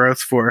seeing growth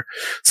for.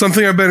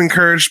 Something I've been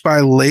encouraged by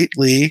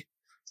lately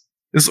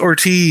is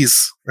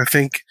Ortiz. I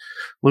think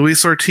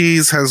Luis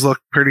Ortiz has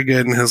looked pretty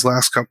good in his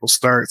last couple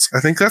starts. I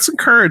think that's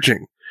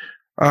encouraging.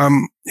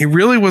 He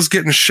really was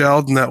getting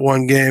shelled in that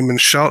one game,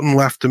 and Shelton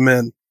left him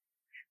in.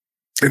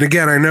 And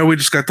again, I know we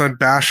just got done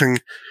bashing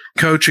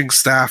coaching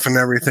staff and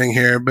everything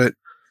here, but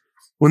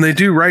when they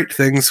do right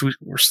things,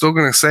 we're still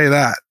going to say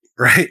that,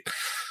 right?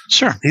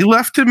 Sure. He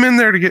left him in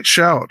there to get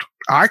shelled.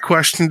 I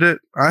questioned it.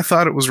 I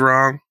thought it was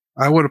wrong.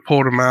 I would have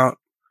pulled him out.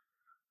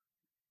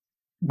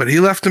 but he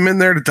left him in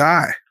there to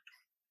die.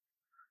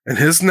 And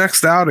his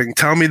next outing,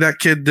 tell me that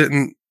kid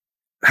didn't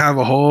have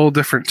a whole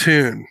different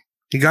tune.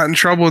 He got in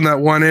trouble in that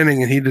one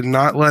inning, and he did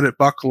not let it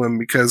buckle him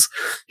because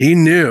he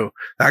knew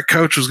that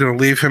coach was going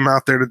to leave him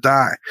out there to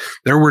die.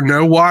 There were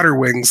no water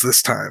wings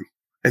this time,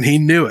 and he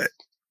knew it.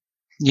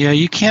 Yeah,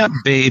 you can't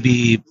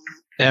baby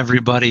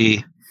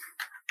everybody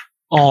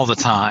all the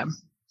time.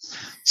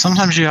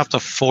 Sometimes you have to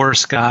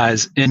force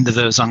guys into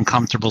those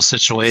uncomfortable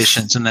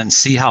situations and then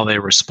see how they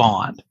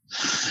respond.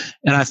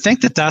 And I think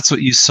that that's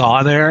what you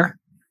saw there.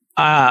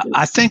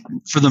 I think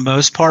for the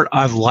most part,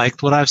 I've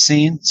liked what I've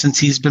seen since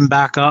he's been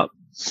back up.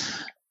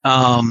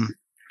 Is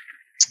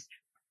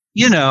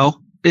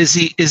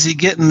he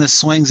getting the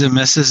swings and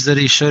misses that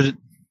he should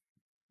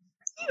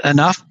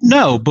enough?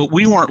 No, but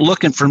we weren't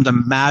looking for him to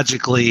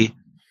magically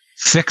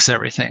fix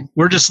everything.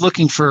 We're just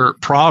looking for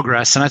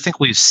progress, and I think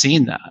we've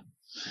seen that.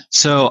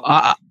 So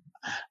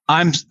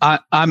I'm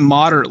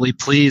moderately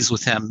pleased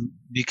with him,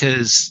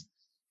 because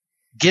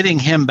getting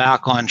him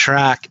back on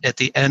track at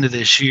the end of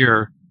this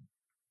year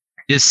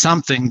is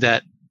something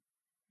that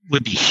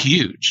would be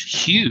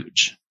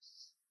huge,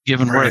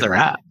 given where they're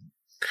at.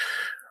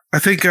 I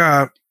think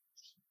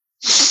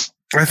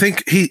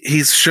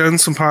he's shown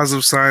some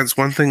positive signs.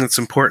 One thing that's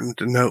important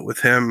to note with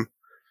him,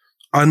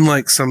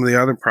 unlike some of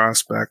the other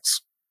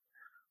prospects,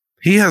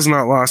 he has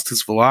not lost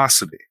his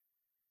velocity.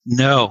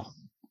 No.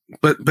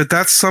 But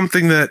that's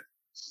something that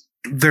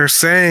they're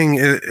saying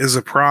is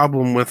a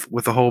problem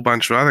with a whole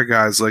bunch of other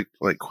guys like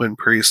Quinn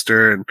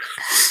Priester, and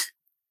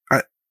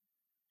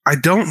I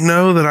don't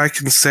know that I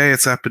can say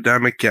it's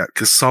epidemic yet,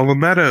 because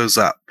Solometto's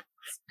up.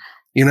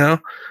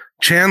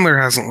 Chandler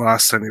hasn't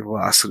lost any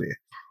velocity.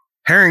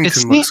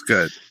 Harrington looks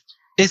good.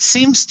 It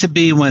seems to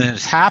be when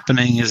it's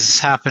happening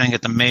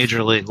at the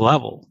major league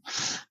level,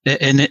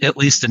 and at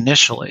least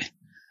initially.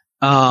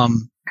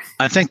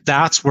 I think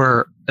that's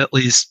where at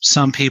least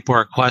some people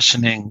are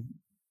questioning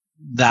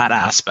that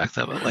aspect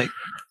of it. Like,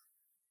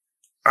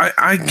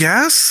 I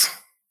guess.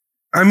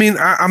 I mean,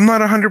 I'm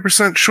not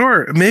 100%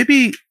 sure.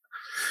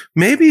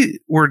 Maybe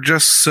we're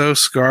just so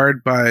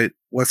scarred by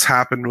what's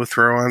happened with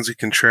Roansy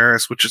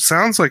Contreras, which it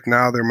sounds like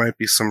now there might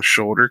be some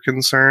shoulder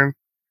concern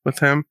with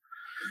him,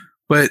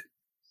 but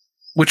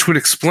which would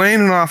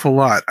explain an awful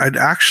lot. I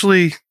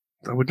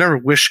would never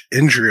wish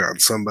injury on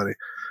somebody,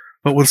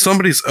 but when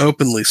somebody's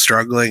openly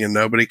struggling and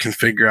nobody can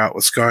figure out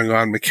what's going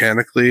on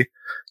mechanically,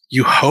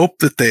 you hope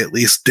that they at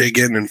least dig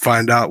in and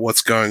find out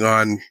what's going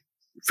on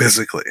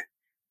physically.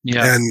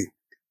 Yeah. And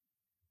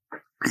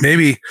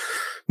maybe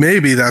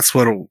that's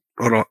what'll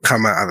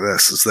come out of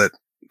this, is that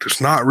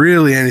there's not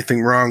really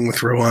anything wrong with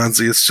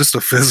Roansy. It's just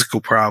a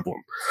physical problem.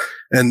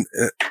 And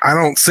I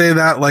don't say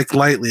that like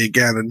lightly.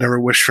 Again, I never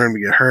wish for him to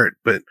get hurt,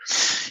 but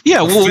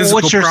yeah, well,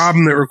 physical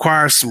problem that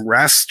requires some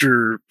rest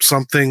or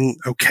something.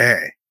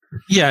 Okay.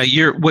 Yeah.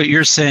 What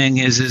you're saying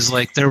is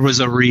like there was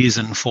a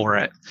reason for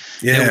it.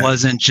 Yeah. It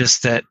wasn't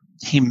just that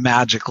he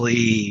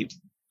magically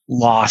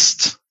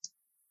lost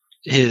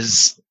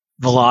his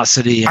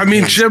velocity. I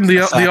mean, Jim,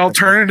 the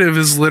alternative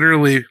is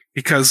literally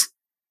because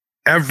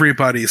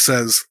everybody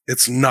says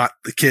it's not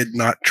the kid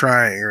not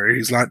trying, or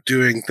he's not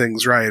doing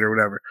things right, or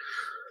whatever.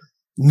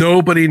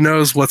 Nobody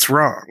knows what's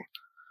wrong.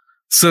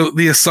 So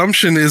the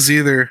assumption is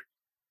either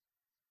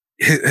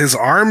his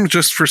arm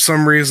just for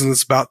some reason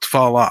is about to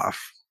fall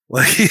off.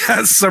 Like he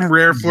has some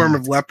rare form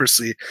of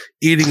leprosy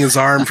eating his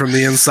arm from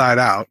the inside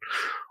out,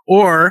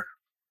 or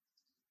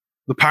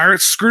the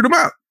Pirates screwed him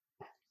up.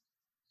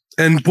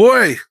 And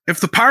boy, if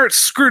the Pirates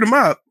screwed him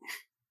up,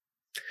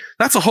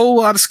 that's a whole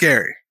lot of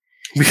scary.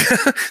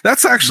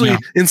 That's actually,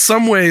 in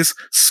some ways,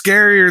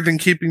 scarier than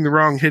keeping the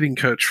wrong hitting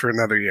coach for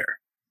another year.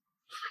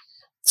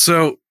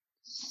 So,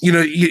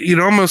 you'd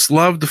almost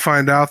love to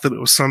find out that it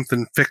was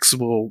something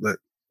fixable that,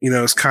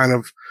 is kind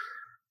of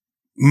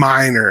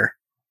minor.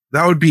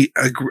 That would be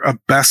a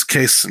best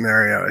case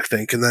scenario, I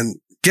think. And then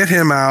get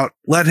him out,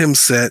 let him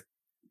sit,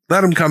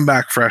 let him come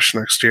back fresh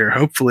next year.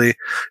 Hopefully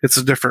it's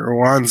a different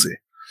Roansy.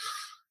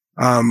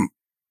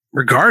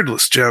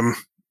 Regardless, Jim,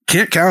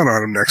 can't count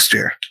on him next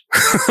year.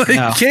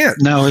 You can't.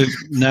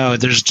 No,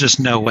 there's just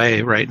no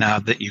way right now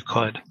that you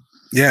could.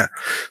 Yeah.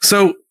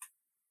 So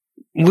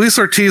Luis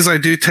Ortiz, I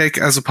do take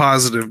as a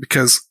positive,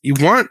 because you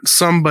want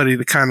somebody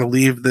to kind of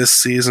leave this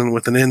season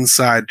with an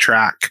inside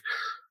track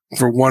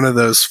for one of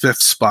those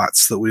fifth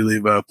spots that we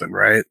leave open,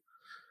 right?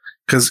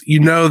 Because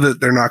that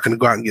they're not going to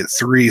go out and get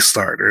 3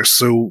 starters.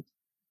 So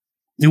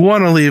you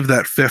want to leave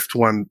that fifth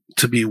one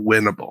to be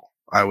winnable,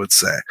 I would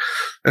say.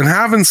 And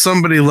having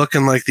somebody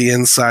looking like the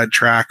inside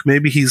track,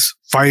 maybe he's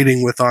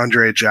fighting with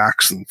Andre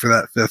Jackson for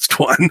that fifth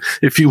one,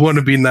 if you want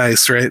to be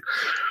nice, right?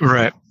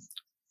 Right.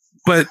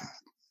 But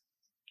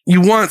you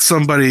want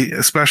somebody,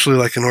 especially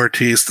like an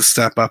Ortiz, to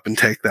step up and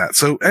take that.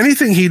 So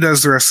anything he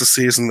does the rest of the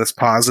season that's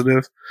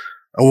positive,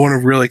 I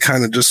want to really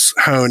kind of just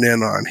hone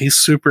in on. He's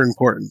super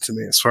important to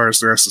me as far as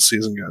the rest of the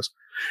season goes.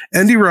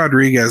 Endy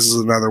Rodriguez is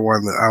another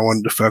one that I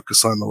wanted to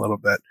focus on a little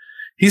bit.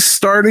 He's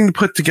starting to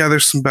put together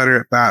some better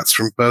at-bats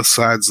from both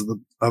sides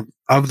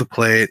of the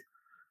plate.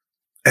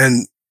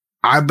 And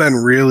I've been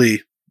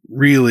really,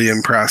 really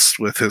impressed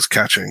with his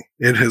catching.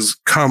 It has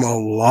come a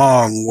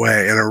long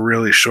way in a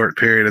really short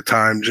period of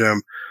time,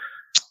 Jim.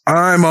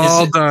 I'm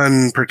all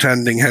done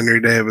pretending Henry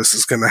Davis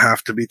is going to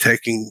have to be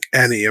taking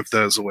any of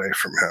those away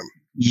from him.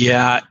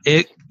 Yeah,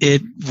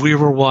 we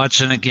were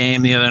watching a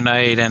game the other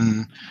night,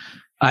 and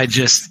I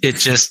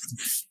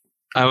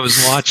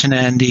was watching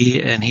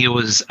Andy, and he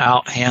was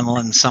out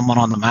handling someone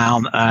on the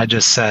mound. And I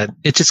just said,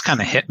 it just kind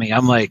of hit me.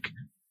 I'm like,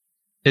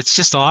 it's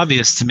just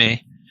obvious to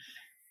me.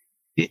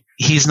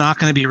 He's not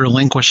going to be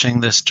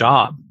relinquishing this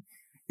job.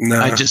 No,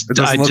 I just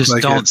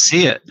don't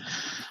see it.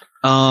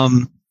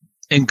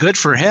 And good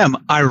for him.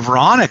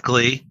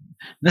 Ironically,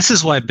 this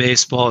is why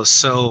baseball is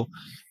so,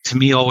 to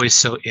me, always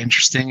so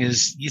interesting,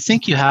 is you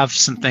think you have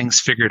some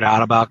things figured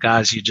out about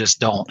guys, you just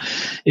don't.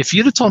 If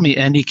you'd have told me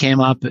Endy came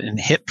up and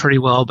hit pretty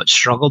well but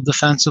struggled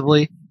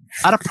defensively,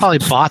 I'd have probably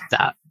bought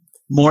that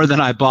more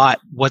than I bought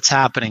what's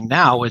happening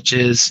now, which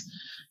is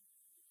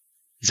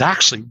he's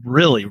actually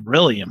really,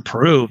 really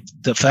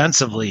improved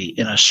defensively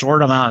in a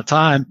short amount of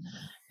time.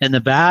 And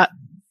the bat,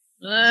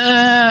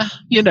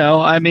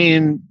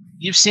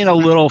 you've seen a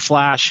little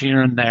flash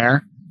here and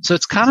there. So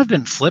it's kind of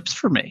been flipped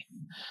for me.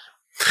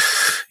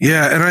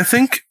 Yeah, and I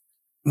think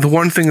the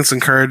one thing that's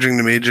encouraging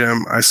to me,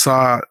 Jim, I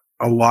saw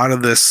a lot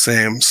of this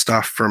same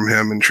stuff from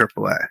him in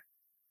AAA.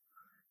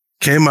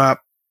 Came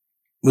up,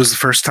 was the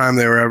first time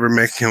they were ever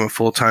making him a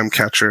full-time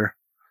catcher,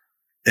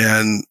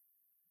 and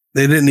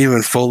they didn't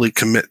even fully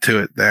commit to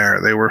it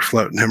there. They were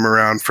floating him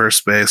around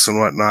first base and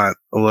whatnot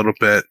a little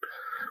bit,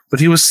 but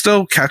he was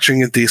still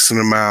catching a decent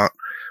amount.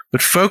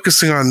 But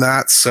focusing on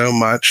that so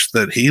much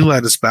that he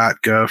let his bat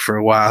go for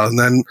a while. And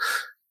then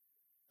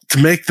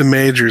to make the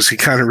majors, he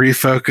kind of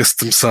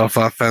refocused himself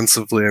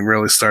offensively and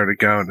really started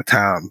going to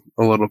town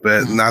a little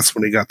bit. And that's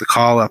when he got the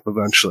call up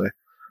eventually.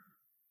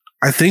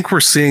 I think we're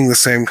seeing the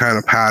same kind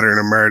of pattern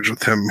emerge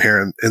with him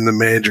here in the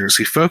majors.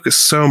 He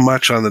focused so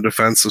much on the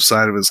defensive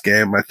side of his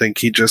game. I think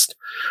he just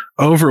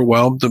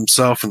overwhelmed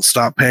himself and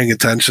stopped paying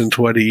attention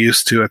to what he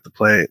used to at the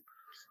plate.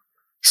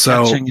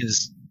 So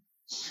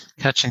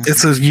catching.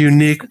 It's a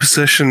unique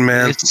position,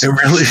 man. It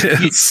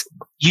really is.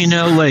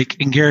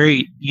 And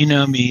Gary, you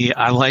know me,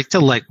 I like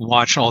to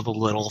watch all the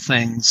little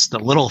things. The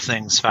little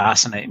things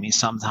fascinate me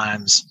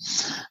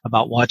sometimes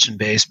about watching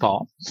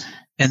baseball.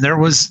 And there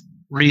was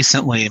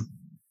recently,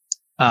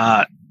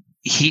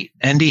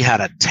 Endy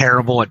had a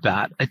terrible at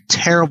bat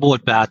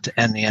to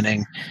end the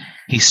inning.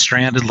 He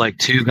stranded like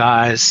two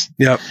guys.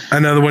 Yep. I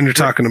know the one you're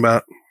talking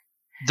about.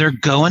 They're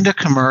going to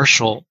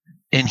commercial,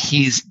 and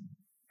he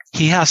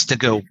has to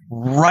go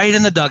right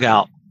in the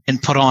dugout and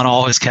put on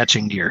all his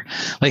catching gear.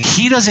 Like,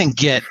 he doesn't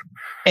get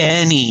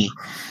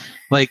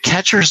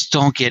catchers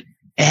don't get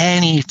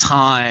any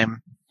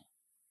time.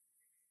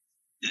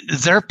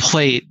 Their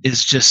plate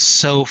is just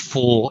so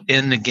full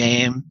in the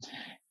game,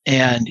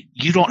 and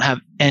you don't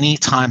have any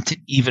time to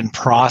even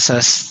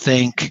process,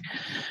 think.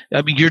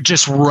 I mean, you're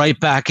just right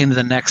back into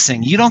the next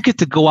thing. You don't get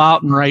to go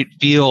out in right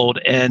field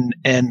and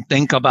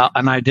think about.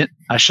 And I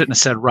shouldn't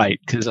have said right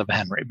because of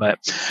Henry, but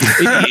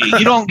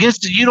you don't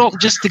just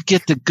to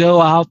get to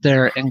go out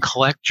there and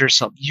collect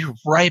yourself. You're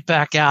right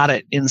back at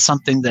it in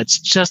something that's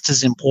just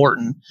as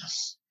important,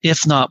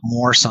 if not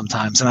more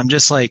sometimes. And I'm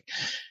just like,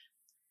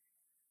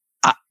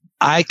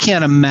 I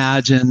can't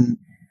imagine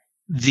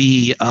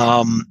the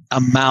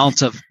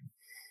amount of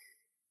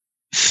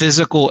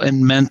physical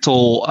and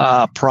mental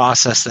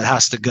process that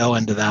has to go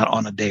into that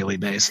on a daily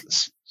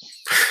basis.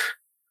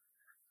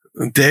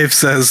 Dave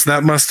says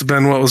that must have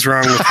been what was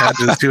wrong with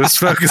Hedges. He was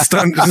focused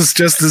on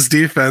just his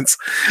defense.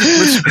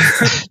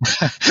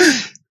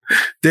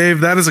 Dave,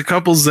 that is a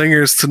couple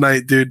zingers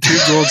tonight, dude. 2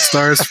 gold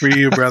stars for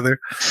you, brother.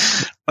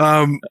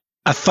 I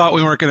thought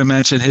we weren't going to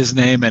mention his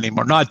name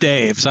anymore. Not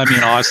Dave's. I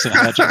mean, Austin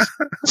Hedges.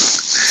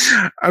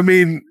 I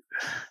mean,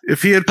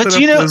 if he had put up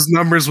those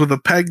numbers with a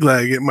peg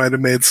leg, it might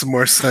have made some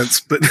more sense.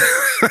 But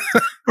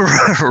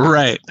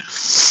right.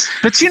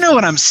 But you know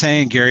what I'm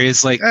saying, Gary,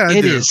 is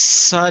it is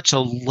such a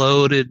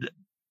loaded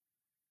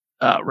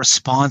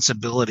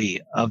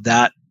responsibility of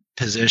that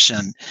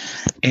position,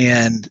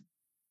 and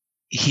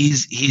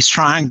he's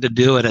trying to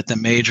do it at the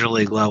major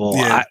league level.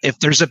 Yeah. If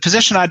there's a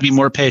position I'd be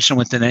more patient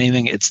with than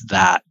anything, it's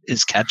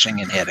catching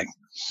and hitting.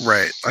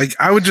 Right.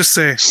 I would just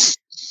say,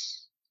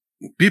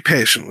 be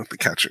patient with the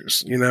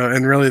catchers,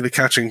 and really the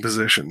catching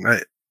position.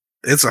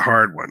 It's a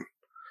hard one.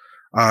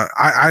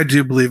 I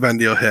do believe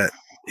Endy will hit.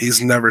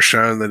 He's never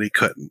shown that he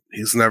couldn't.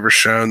 He's never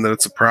shown that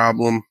it's a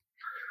problem.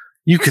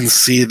 You can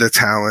see the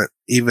talent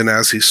even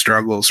as he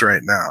struggles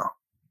right now.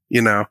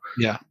 Yeah.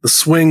 The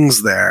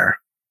swing's there.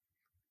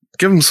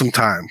 Give him some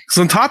time.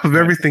 Because on top of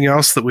everything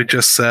else that we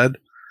just said,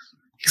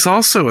 he's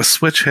also a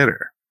switch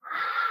hitter.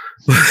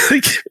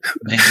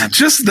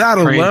 Just that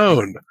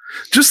alone.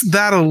 Just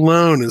that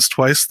alone is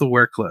twice the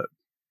workload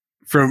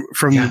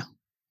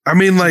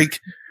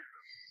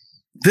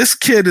this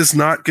kid is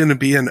not going to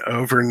be an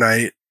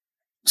overnight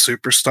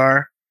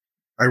superstar.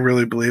 I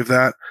really believe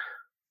that.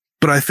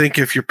 But I think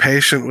if you're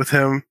patient with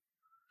him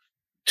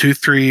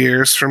 2-3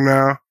 years from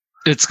now,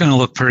 It's going to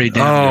look pretty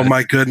damn good.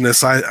 My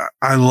goodness.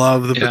 I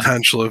love the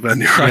potential of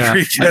Endy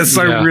Rodriguez.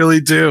 Yeah. I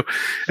really do.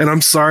 And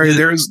I'm sorry,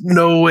 there's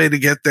no way to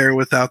get there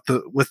without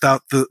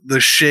the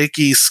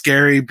shaky,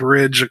 scary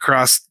bridge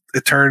across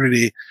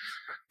eternity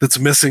that's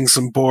missing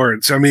some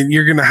boards. I mean,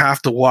 you're going to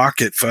have to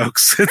walk it,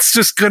 folks. It's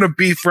just going to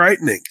be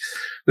frightening.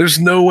 There's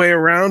no way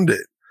around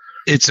it.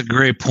 It's a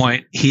great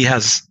point. He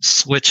has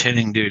switch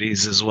hitting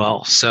duties as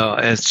well. So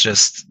it's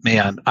just,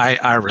 man,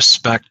 I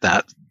respect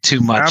that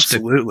too much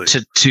Absolutely.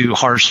 to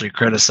harshly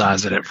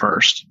criticize it at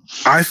first.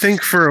 I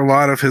think for a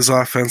lot of his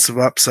offensive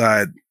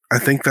upside, I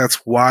think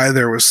that's why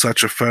there was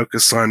such a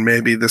focus on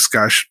maybe this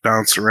guy should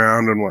bounce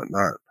around and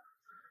whatnot.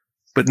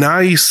 But now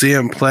you see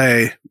him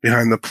play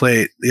behind the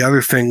plate. The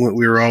other thing that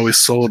we were always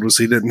sold was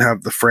he didn't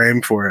have the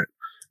frame for it.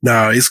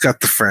 No, he's got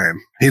the frame.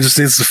 He just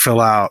needs to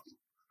fill out.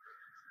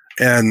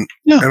 And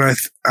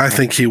I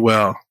think he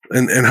will.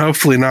 And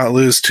hopefully not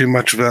lose too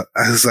much of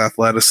his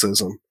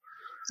athleticism in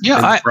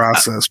the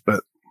process.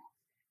 But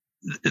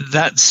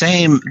that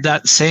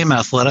same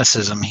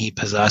athleticism he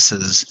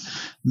possesses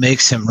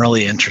makes him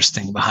really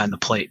interesting behind the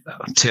plate,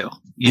 though, too.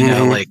 You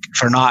know, like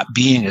for not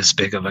being as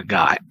big of a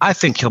guy, I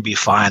think he'll be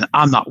fine.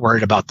 I'm not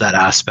worried about that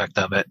aspect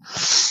of it.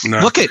 No.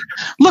 Look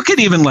at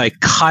even like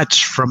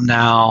Kutch from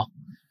now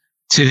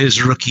to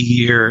his rookie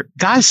year.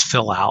 Guys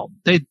fill out.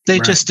 They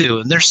just do,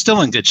 and they're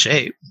still in good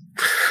shape.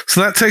 So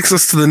that takes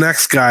us to the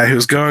next guy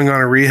who's going on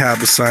a rehab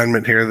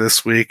assignment here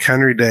this week,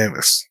 Henry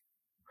Davis.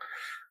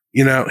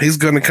 You know, he's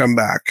going to come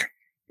back.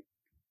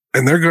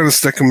 And they're going to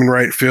stick him in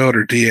right field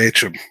or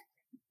DH him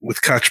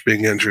with Kutch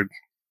being injured.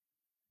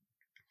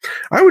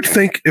 I would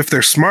think if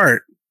they're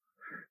smart,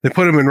 they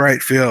put him in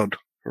right field,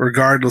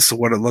 regardless of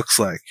what it looks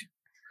like.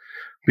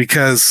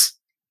 Because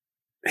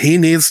he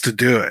needs to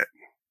do it.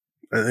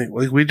 I think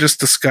we just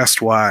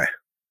discussed why.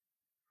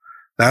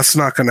 That's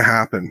not going to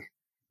happen.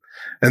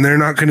 And they're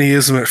not going to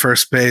use him at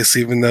first base,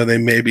 even though they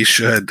maybe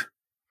should.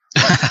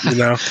 You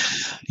know?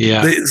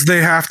 Yeah.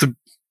 They have to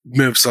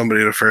move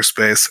somebody to first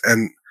base.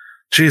 And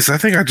geez, I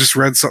think I just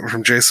read something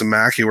from Jason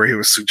Mackey where he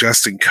was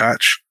suggesting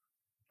Kutch.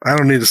 I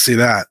don't need to see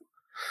that.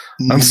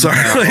 I'm sorry.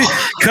 No.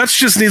 Kutch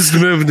just needs to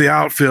move in the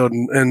outfield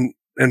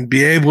and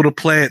be able to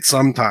play it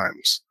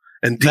sometimes.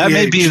 And DH that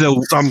may be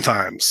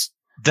sometimes.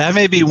 That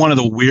may be one of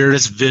the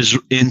weirdest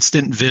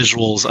instant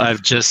visuals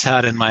I've just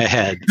had in my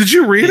head. Did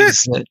you read it?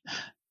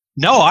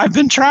 No, I've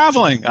been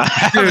traveling. I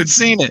haven't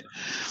seen it.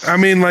 I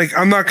mean, like,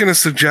 I'm not going to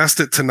suggest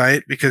it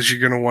tonight because you're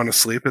going to want to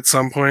sleep at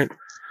some point.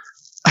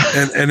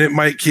 And it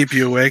might keep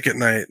you awake at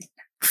night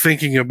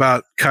thinking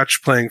about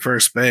Kutch playing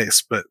first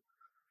base. But,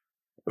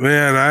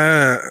 man,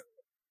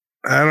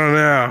 I don't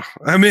know.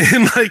 I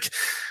mean, like,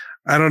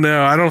 I don't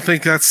know. I don't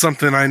think that's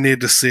something I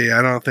need to see.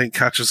 I don't think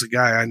Kutch is a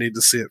guy I need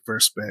to see at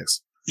first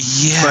base.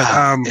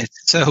 Yeah, but,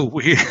 it's so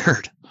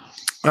weird.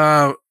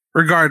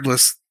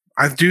 Regardless,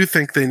 I do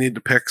think they need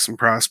to pick some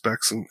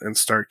prospects and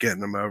start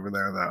getting them over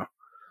there, though.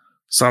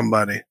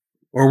 Somebody.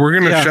 Or we're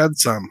going to shed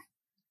some.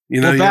 You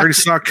know, you already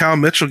saw Cal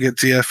Mitchell get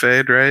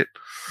DFA'd, right?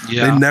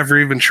 Yeah. They never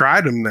even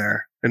tried him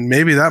there. And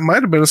maybe that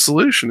might have been a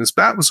solution. His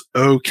bat was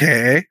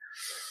okay.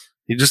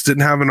 He just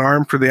didn't have an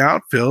arm for the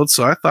outfield.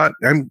 So I thought,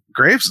 and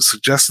Graves has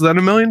suggested that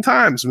a million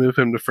times, move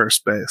him to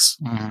first base.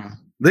 Mm.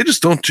 They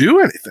just don't do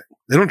anything.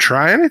 They don't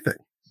try anything.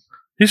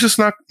 He's just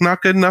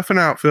not good enough an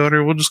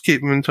outfielder. We'll just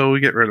keep him until we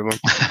get rid of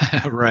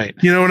him. Right.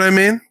 You know what I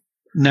mean?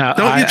 No.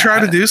 Don't you try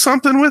to do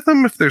something with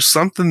him if there's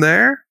something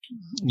there?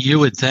 You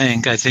would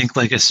think. I think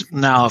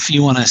now, if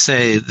you want to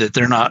say that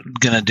they're not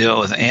going to do it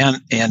with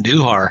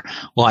Andujar,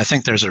 well, I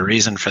think there's a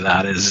reason for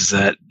that. Is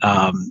that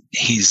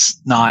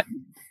he's not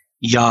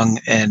young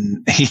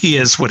and he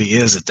is what he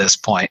is at this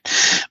point.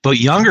 But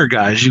younger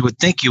guys, you would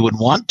think you would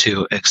want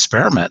to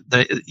experiment.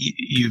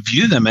 You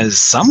view them as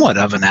somewhat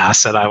of an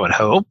asset, I would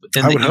hope,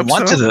 and that you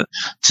want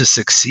to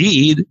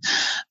succeed.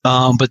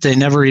 But they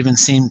never even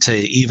seem to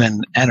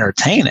even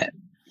entertain it.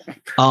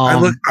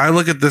 I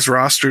look at this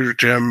roster,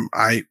 Jim.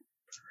 I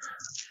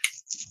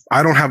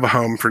don't have a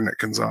home for Nick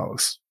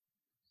Gonzalez.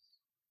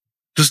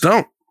 Just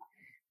don't.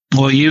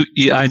 Well,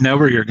 I know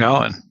where you're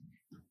going.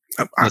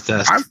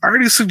 I've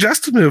already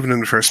suggested moving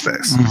into first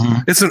base.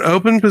 Mm-hmm. It's an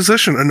open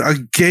position, a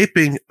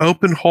gaping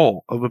open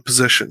hole of a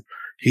position.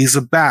 He's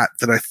a bat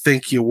that I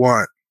think you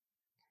want.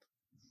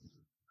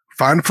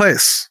 Find a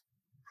place,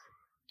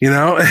 you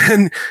know,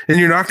 and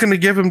you're not going to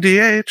give him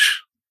DH.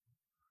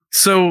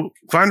 So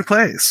find a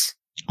place.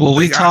 Well,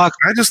 I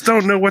just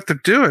don't know what they're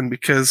doing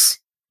because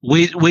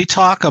we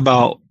talk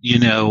about, you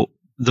know,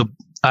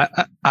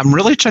 I'm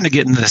really trying to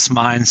get into this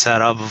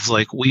mindset of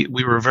like, we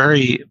were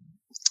very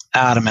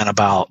adamant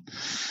about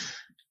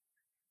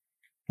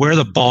where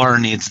the bar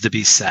needs to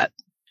be set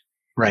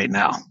right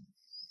now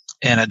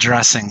and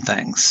addressing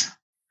things.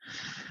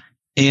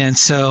 And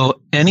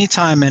so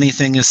anytime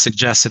anything is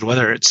suggested,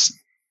 whether it's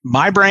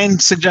my brain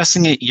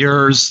suggesting it,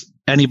 yours,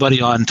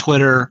 anybody on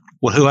Twitter,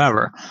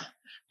 whoever,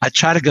 I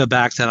try to go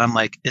back to that. I'm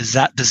like, does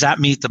that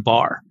meet the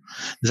bar?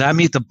 Does that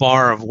meet the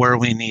bar of where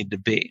we need to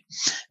be?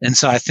 And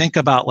so I think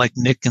about like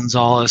Nick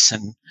Gonzalez,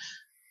 and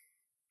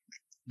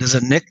does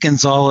a Nick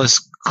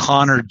Gonzalez,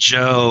 Connor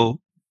Joe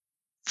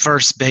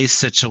first base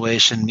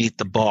situation meet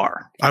the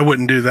bar. I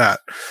wouldn't do that.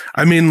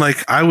 I mean,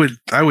 like I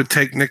would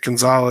take Nick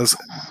Gonzalez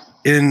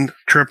in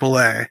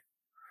AAA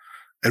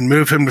and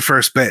move him to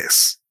first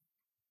base.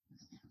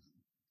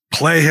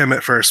 Play him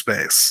at first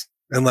base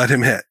and let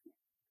him hit.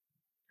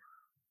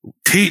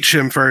 Teach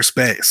him first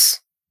base.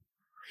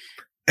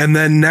 And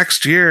then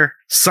next year,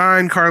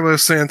 sign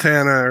Carlos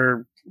Santana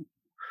or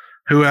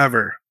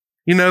whoever.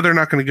 You know they're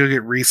not going to go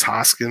get Rhys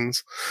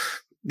Hoskins.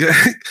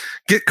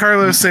 Get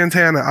Carlos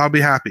Santana. I'll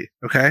be happy.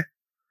 Okay?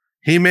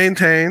 He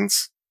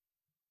maintains.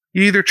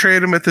 You either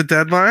trade him at the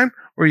deadline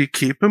or you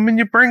keep him and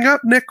you bring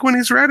up Nick when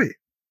he's ready.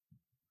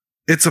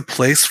 It's a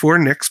place for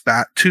Nick's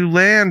bat to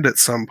land at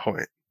some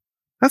point.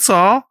 That's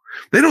all.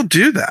 They don't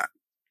do that.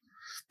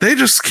 They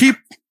just keep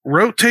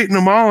rotating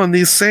them all in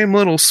these same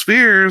little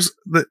spheres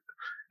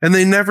and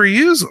they never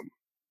use them.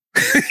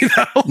 You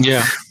know?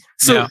 Yeah.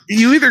 So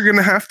you either going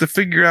to have to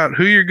figure out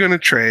who you're going to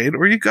trade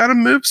or you got to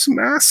move some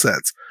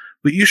assets.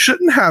 But you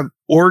shouldn't have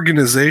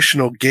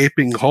organizational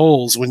gaping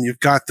holes when you've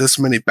got this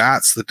many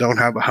bats that don't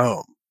have a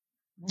home.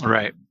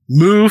 Right.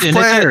 Move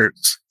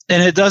players.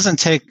 And it doesn't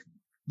take...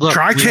 Look,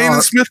 try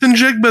Canaan Smith and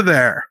Jigba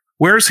there.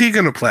 Where's he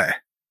going to play?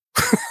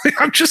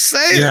 I'm just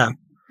saying. Yeah.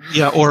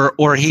 Yeah,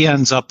 or he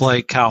ends up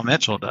like Cal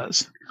Mitchell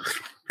does.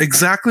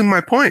 Exactly my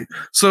point.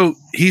 So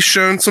he's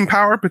shown some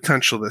power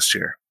potential this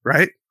year,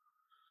 right?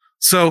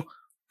 So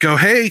go,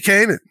 hey,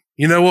 Canaan,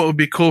 you know what would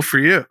be cool for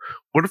you?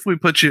 What if we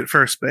put you at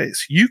first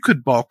base? You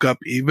could bulk up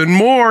even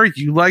more.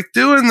 You like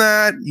doing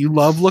that. You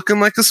love looking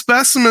like a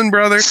specimen,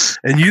 brother.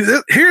 And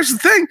here's the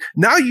thing.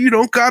 Now you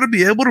don't got to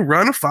be able to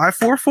run a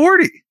 5.4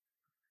 40.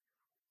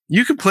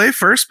 You can play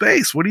first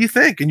base. What do you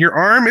think? And your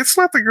arm, it's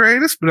not the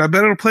greatest, but I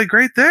bet it'll play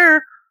great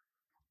there.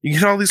 You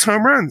get all these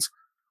home runs.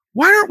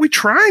 Why aren't we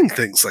trying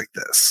things like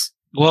this?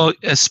 Well,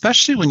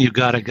 especially when you've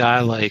got a guy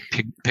like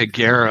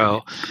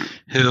Peguero,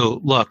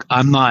 who, look,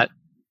 I'm not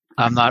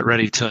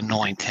ready to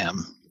anoint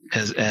him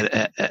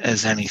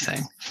as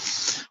anything.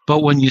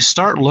 But when you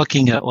start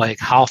looking at like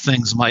how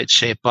things might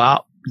shape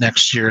up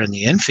next year in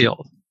the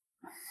infield,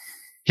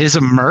 his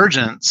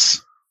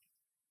emergence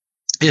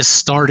is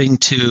starting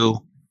to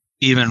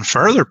even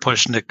further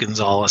push Nick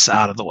Gonzalez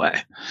out of the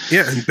way.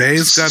 Yeah, and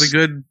Bay's got a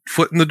good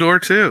foot in the door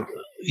too.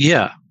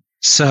 Yeah.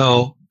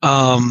 So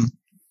I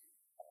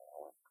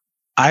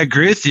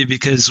agree with you,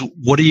 because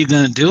what are you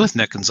going to do with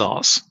Nick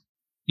Gonzalez?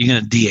 You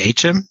going to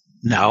DH him?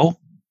 No.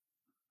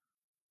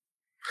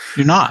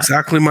 You're not.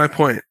 Exactly my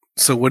point.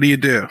 So what do?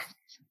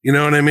 You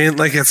know what I mean?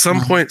 Like at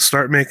some point,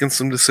 start making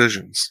some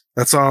decisions.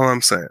 That's all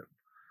I'm saying.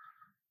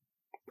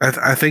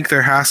 I think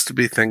there has to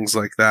be things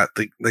like that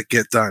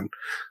get done.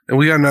 And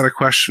we got another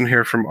question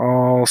here from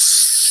all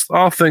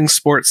things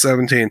Sports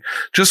 17.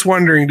 Just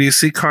wondering, do you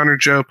see Connor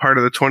Joe part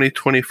of the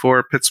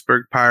 2024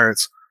 Pittsburgh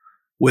Pirates?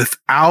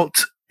 Without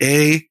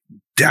a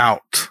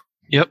doubt.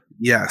 Yep.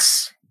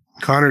 Yes.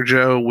 Connor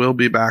Joe will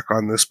be back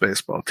on this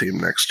baseball team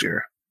next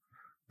year.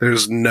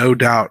 There's no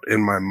doubt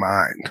in my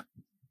mind.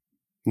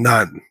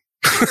 None.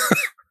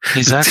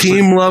 The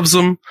team loves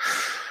him.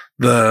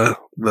 The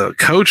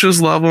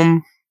coaches love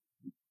him.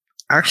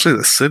 Actually,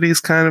 the city's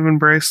kind of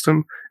embraced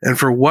him. And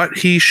for what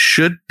he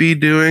should be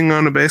doing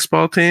on a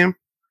baseball team,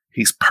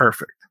 he's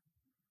perfect.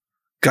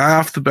 Guy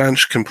off the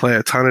bench can play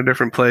a ton of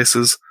different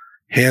places,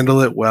 handle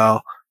it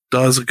well,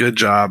 does a good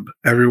job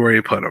everywhere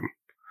you put him.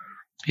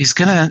 He's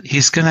gonna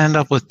end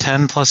up with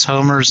 10 plus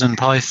homers and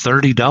probably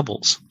 30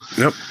 doubles.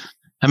 Yep.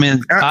 I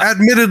mean,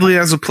 admittedly,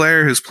 as a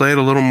player who's played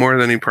a little more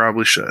than he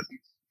probably should.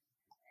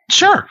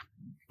 Sure.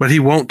 But he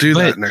won't do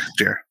that next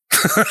year.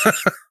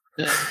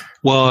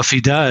 Well, if he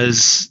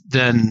does,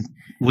 then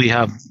we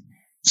have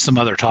some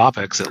other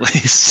topics at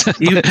least.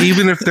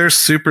 Even if they're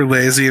super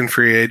lazy in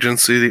free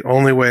agency, the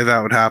only way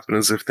that would happen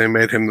is if they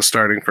made him the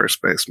starting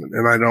first baseman.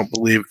 And I don't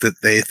believe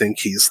that they think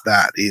he's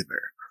that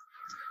either.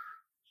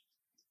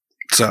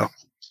 So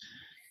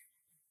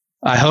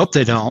I hope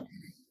they don't.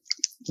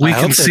 We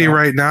can see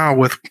right now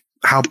with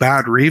how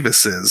bad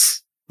Rivas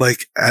is,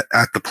 like at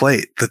the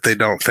plate, that they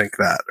don't think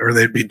that, or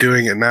they'd be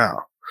doing it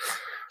now.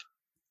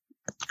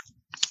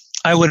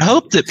 I would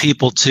hope that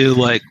people too,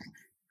 like,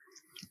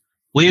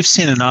 we've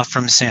seen enough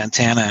from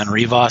Santana and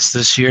Rivas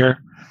this year.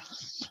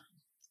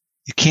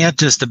 You can't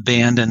just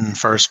abandon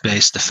first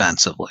base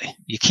defensively.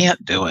 You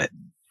can't do it.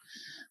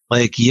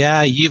 Like,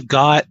 yeah, you've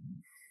got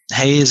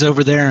Hayes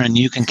over there and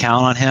you can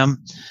count on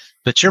him,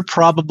 but you're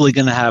probably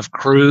going to have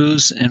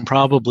Cruz and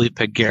probably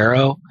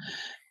Peguero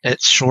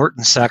at short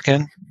and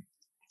second.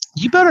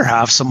 You better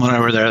have someone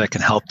over there that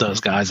can help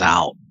those guys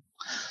out.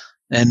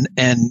 And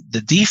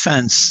the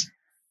defense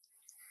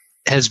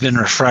has been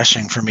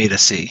refreshing for me to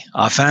see.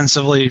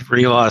 Offensively,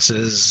 Rivas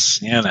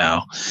is,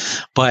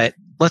 but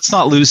let's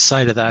not lose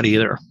sight of that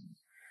either.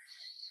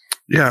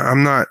 Yeah,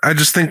 I'm not. I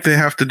just think they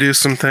have to do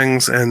some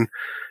things, and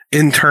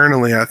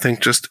internally, I think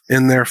just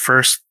in their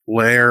first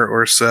layer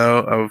or so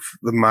of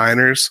the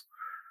minors,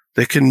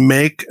 they can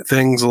make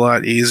things a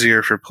lot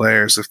easier for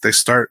players if they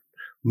start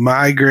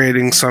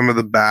migrating some of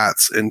the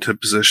bats into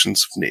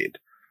positions of need.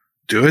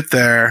 Do it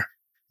there.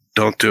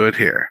 Don't do it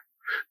here.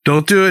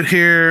 Don't do it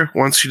here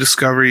once you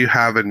discover you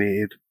have a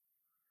need.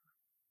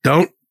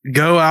 Don't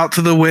go out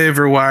to the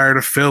waiver wire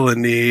to fill a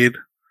need.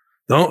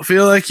 Don't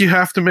feel like you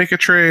have to make a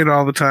trade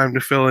all the time to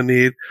fill a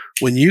need.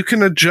 When you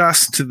can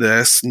adjust to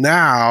this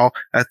now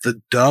at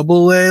the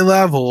AA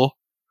level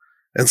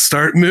and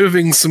start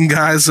moving some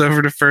guys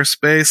over to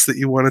first base that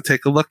you want to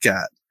take a look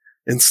at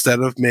instead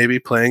of maybe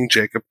playing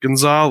Jacob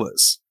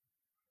Gonzalez.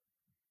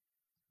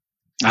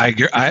 I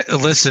agree.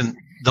 Listen,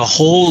 the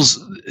holes,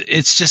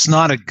 it's just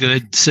not a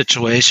good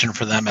situation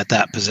for them at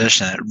that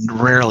position. It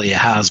rarely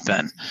has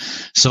been.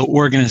 So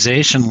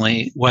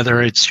organizationally, whether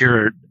it's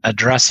you're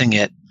addressing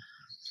it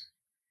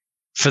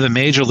for the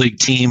major league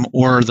team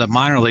or the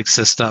minor league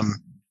system,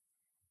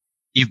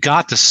 you've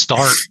got to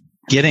start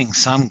getting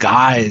some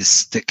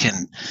guys that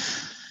can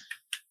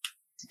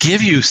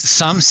give you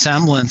some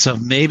semblance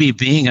of maybe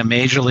being a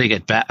major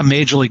league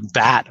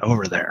bat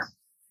over there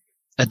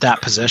at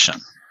that position.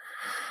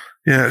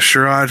 Yeah,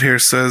 Sherrod here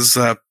says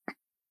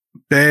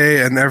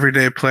Bay, an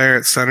everyday player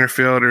at center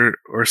field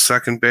or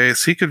second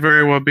base. He could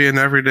very well be an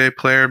everyday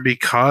player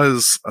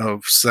because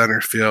of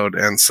center field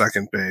and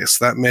second base.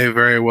 That may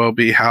very well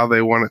be how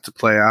they want it to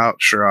play out,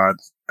 Sherrod.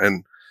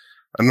 And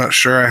I'm not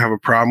sure I have a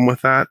problem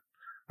with that.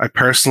 I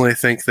personally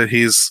think that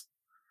he's...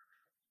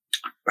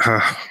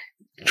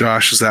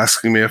 Josh is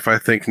asking me if I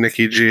think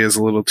Nicky G is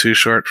a little too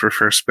short for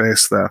first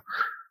base, though.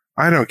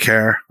 I don't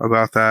care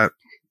about that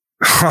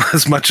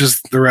as much as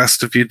the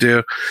rest of you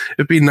do.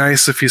 It'd be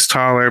nice if he's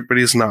taller, but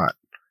he's not.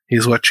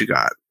 He's what you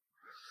got.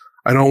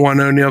 I don't want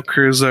O'Neal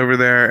Cruz over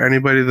there.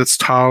 Anybody that's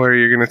taller,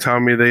 you're going to tell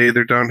me they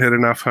either don't hit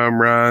enough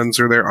home runs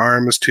or their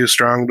arm is too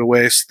strong to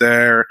waste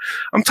there.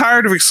 I'm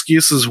tired of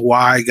excuses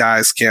why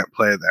guys can't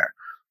play there.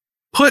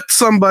 Put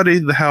somebody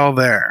the hell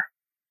there.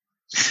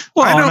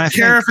 Well, I don't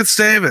care if it's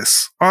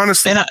Davis.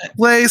 Honestly,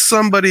 play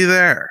somebody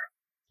there.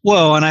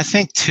 Well, and I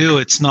think, too,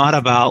 it's not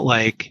about,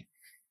 like,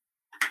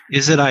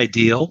 is it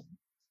ideal?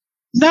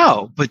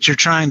 No, but you're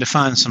trying to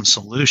find some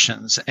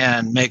solutions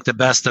and make the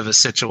best of a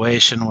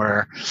situation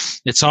where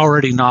it's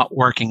already not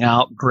working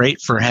out great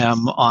for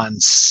him on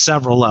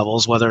several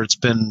levels, whether it's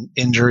been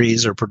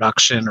injuries or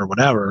production or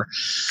whatever.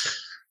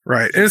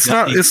 Right. It's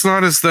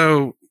not as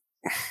though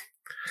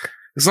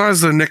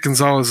Nick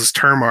Gonzalez's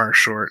term are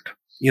short.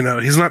 You know,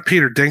 he's not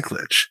Peter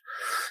Dinklage.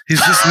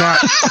 He's just not.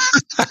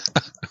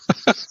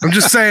 I'm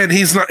just saying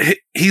he's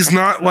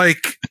not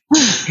like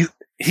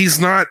he's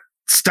not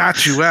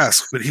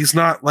statuesque, but he's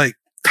not like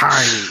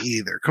tiny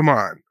either. Come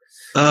on.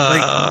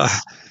 All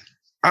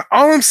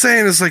I'm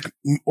saying is, like,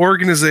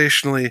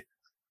 organizationally,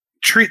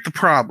 treat the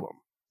problem.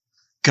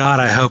 God,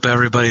 I hope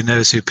everybody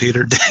knows who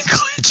Peter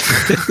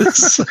Dinklage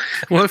is.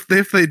 Well,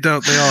 if they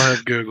don't, they all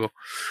have Google.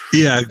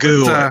 Yeah,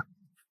 Google.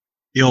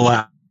 You'll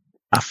laugh.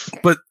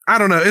 But I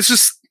don't know. It's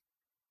just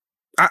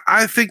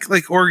I think,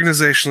 like,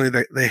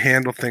 organizationally they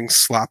handle things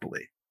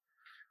sloppily.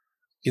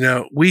 You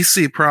know, we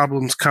see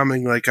problems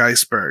coming like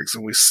icebergs,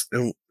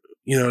 and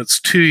you know, it's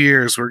 2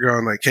 years. We're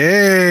going like,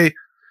 hey,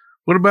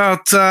 what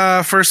about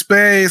first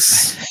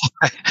base?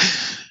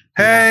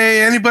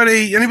 Hey,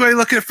 anybody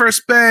looking at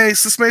first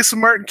base? This Mason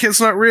Martin kid's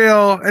not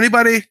real.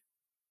 Anybody?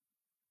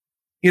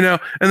 You know,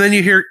 and then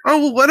you hear, oh,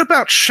 well, what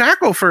about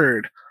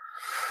Shackelford?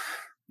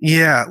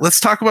 Yeah, let's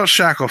talk about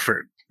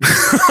Shackelford.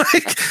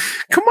 Like,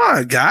 come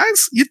on,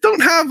 guys. You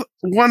don't have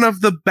one of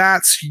the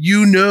bats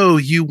you know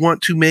you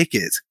want to make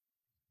it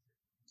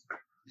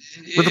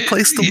with a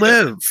place to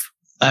live.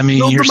 I mean,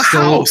 build you're them a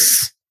still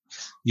house.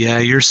 Yeah,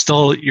 you're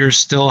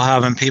still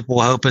having people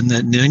hoping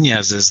that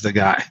Nunez is the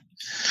guy.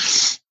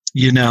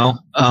 You know,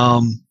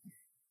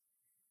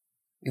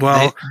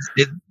 well,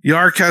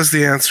 Yark has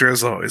the answer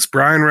as always.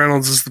 Brian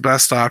Reynolds is the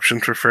best option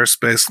for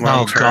first base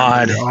long term. Oh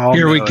God,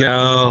 here we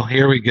go.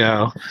 Here we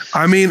go.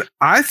 I mean,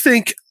 I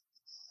think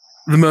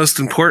the most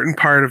important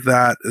part of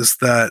that is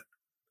that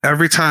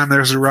every time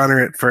there's a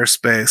runner at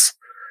first base,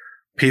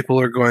 people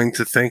are going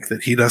to think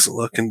that he doesn't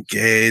look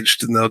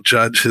engaged, and they'll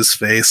judge his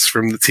face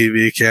from the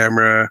TV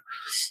camera,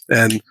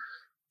 and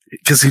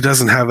because he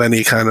doesn't have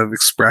any kind of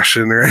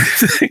expression or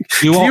anything.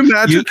 Can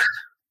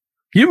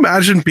you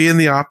imagine being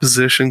the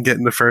opposition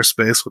getting to first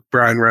base with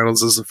Brian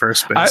Reynolds as the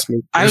first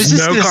baseman? There's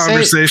no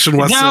conversation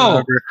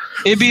whatsoever. No,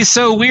 it'd be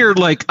so weird.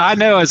 Like, I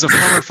know as a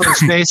former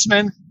first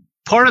baseman,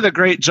 part of the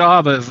great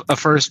job of a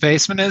first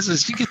baseman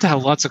is you get to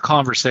have lots of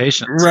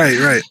conversations.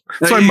 Right.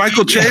 That's why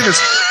Michael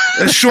Chavis,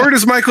 as short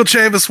as Michael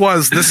Chavis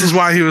was, this is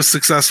why he was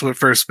successful at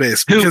first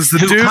base. Because the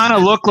dude kind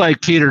of looked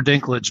like Peter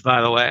Dinklage, by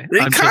the way. He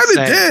kind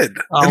of did.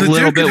 A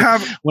little bit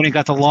when he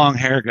got the long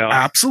hair going.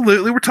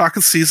 Absolutely. We're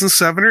talking season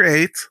 7 or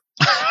 8.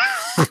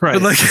 Right.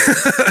 But, like,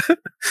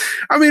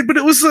 I mean, but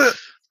it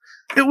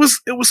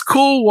was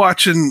cool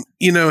watching,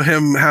 you know,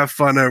 him have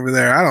fun over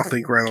there. I don't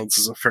think Reynolds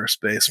is a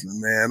first baseman,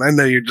 man. I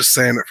know you're just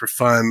saying it for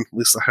fun. At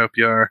least I hope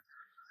you are.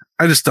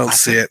 I just don't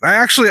see it. I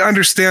actually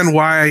understand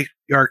why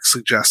Yark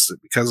suggested,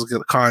 because of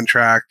the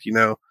contract, you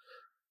know,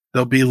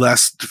 there'll be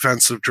less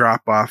defensive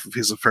drop off if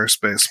he's a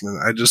first baseman.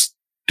 I just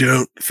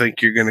don't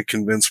think you're going to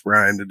convince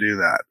Brian to do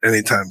that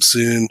anytime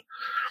soon.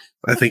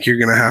 I think you're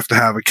going to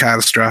have a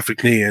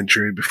catastrophic knee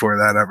injury before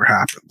that ever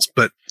happens.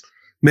 But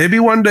maybe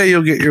one day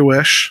you'll get your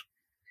wish.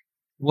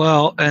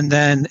 Well, and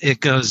then it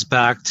goes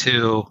back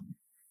to,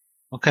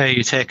 okay,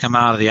 you take him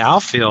out of the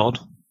outfield.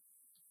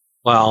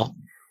 Well,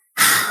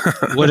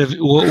 what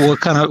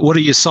are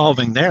you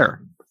solving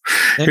there?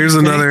 Here's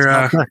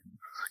another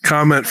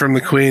comment from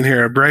the Queen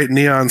here. A bright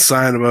neon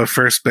sign above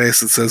first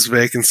base that says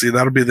vacancy.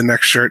 That'll be the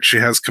next shirt she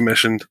has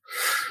commissioned.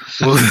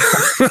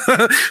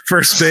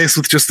 First base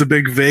with just a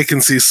big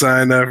vacancy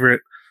sign over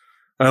it.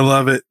 I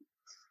love it.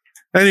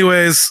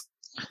 Anyways,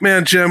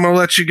 man, Jim, I'll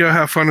let you go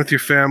have fun with your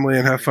family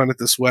and have fun at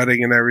this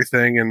wedding and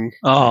everything, and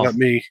let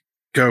me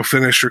go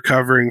finish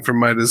recovering from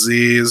my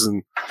disease.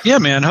 And yeah,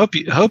 man, hope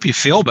you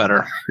feel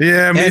better.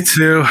 Yeah, me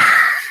too.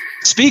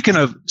 Speaking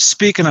of,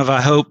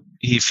 I hope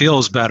he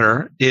feels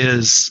better,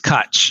 is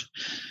Kutch.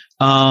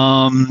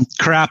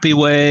 Crappy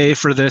way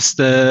for this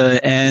to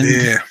end.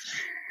 Yeah.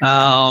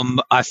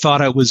 I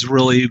thought it was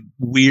really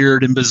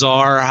weird and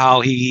bizarre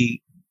how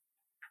he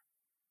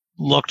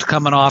looked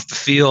coming off the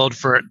field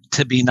for it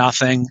to be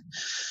nothing.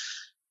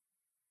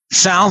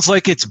 Sounds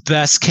like it's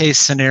best case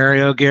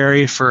scenario,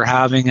 Gary, for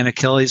having an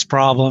Achilles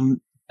problem,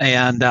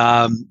 and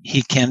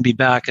he can be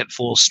back at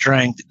full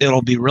strength.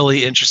 It'll be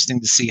really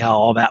interesting to see how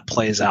all that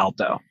plays out,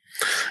 though.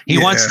 He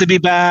wants to be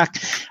back.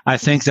 I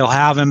think they'll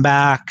have him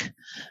back.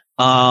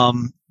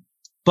 But,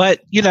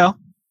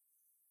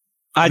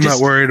 I'm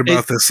not worried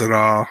about this at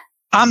all.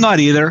 I'm not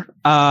either.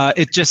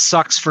 It just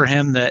sucks for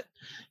him that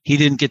he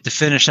didn't get to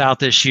finish out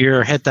this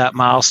year, hit that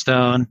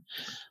milestone.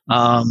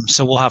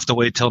 So we'll have to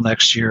wait till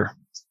next year.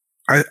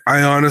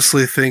 I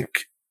honestly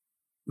think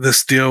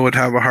this deal would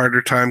have a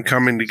harder time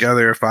coming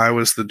together if I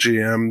was the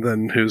GM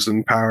than who's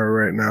in power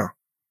right now.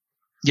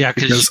 Yeah,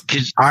 because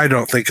I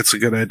don't think it's a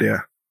good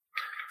idea,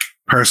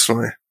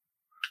 personally,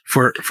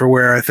 for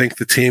where I think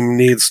the team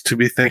needs to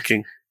be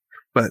thinking.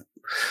 But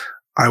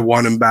I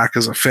want him back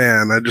as a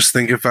fan. I just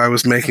think if I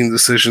was making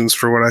decisions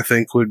for what I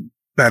think would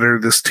better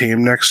this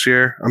team next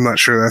year, I'm not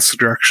sure that's the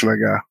direction I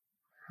go.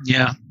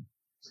 Yeah.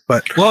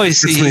 But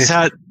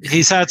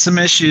he's had some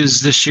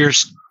issues this year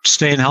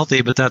staying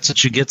healthy, but that's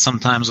what you get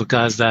sometimes with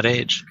guys that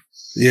age.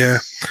 Yeah.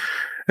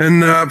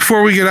 And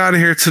before we get out of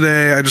here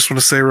today, I just want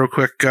to say real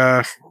quick,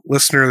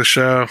 listener of the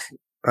show,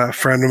 a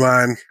friend of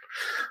mine,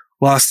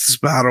 lost his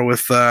battle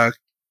with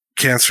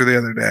cancer the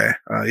other day,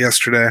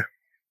 yesterday.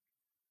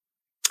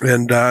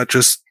 And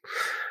just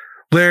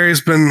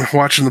Larry's been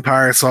watching the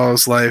Pirates all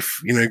his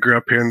life. Grew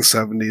up here in the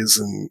 70s,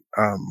 and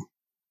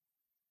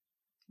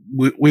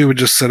we would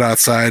just sit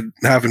outside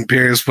having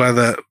beers by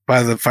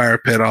the fire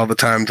pit all the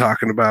time,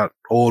 talking about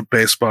old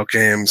baseball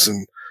games,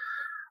 and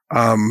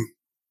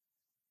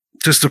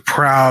just a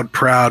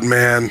proud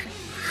man.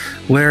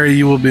 Larry,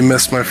 you will be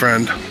missed, my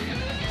friend.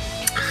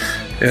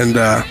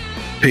 And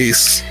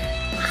peace.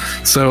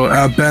 So,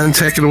 Ben,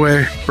 take it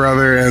away,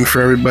 brother, and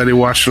for everybody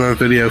watching on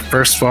video,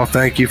 first of all,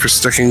 thank you for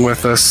sticking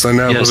with us. I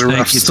know it was a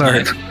rough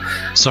start.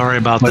 Sorry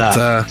about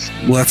that.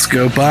 Let's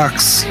go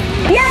Bucks.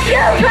 Let's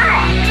go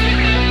Bucks!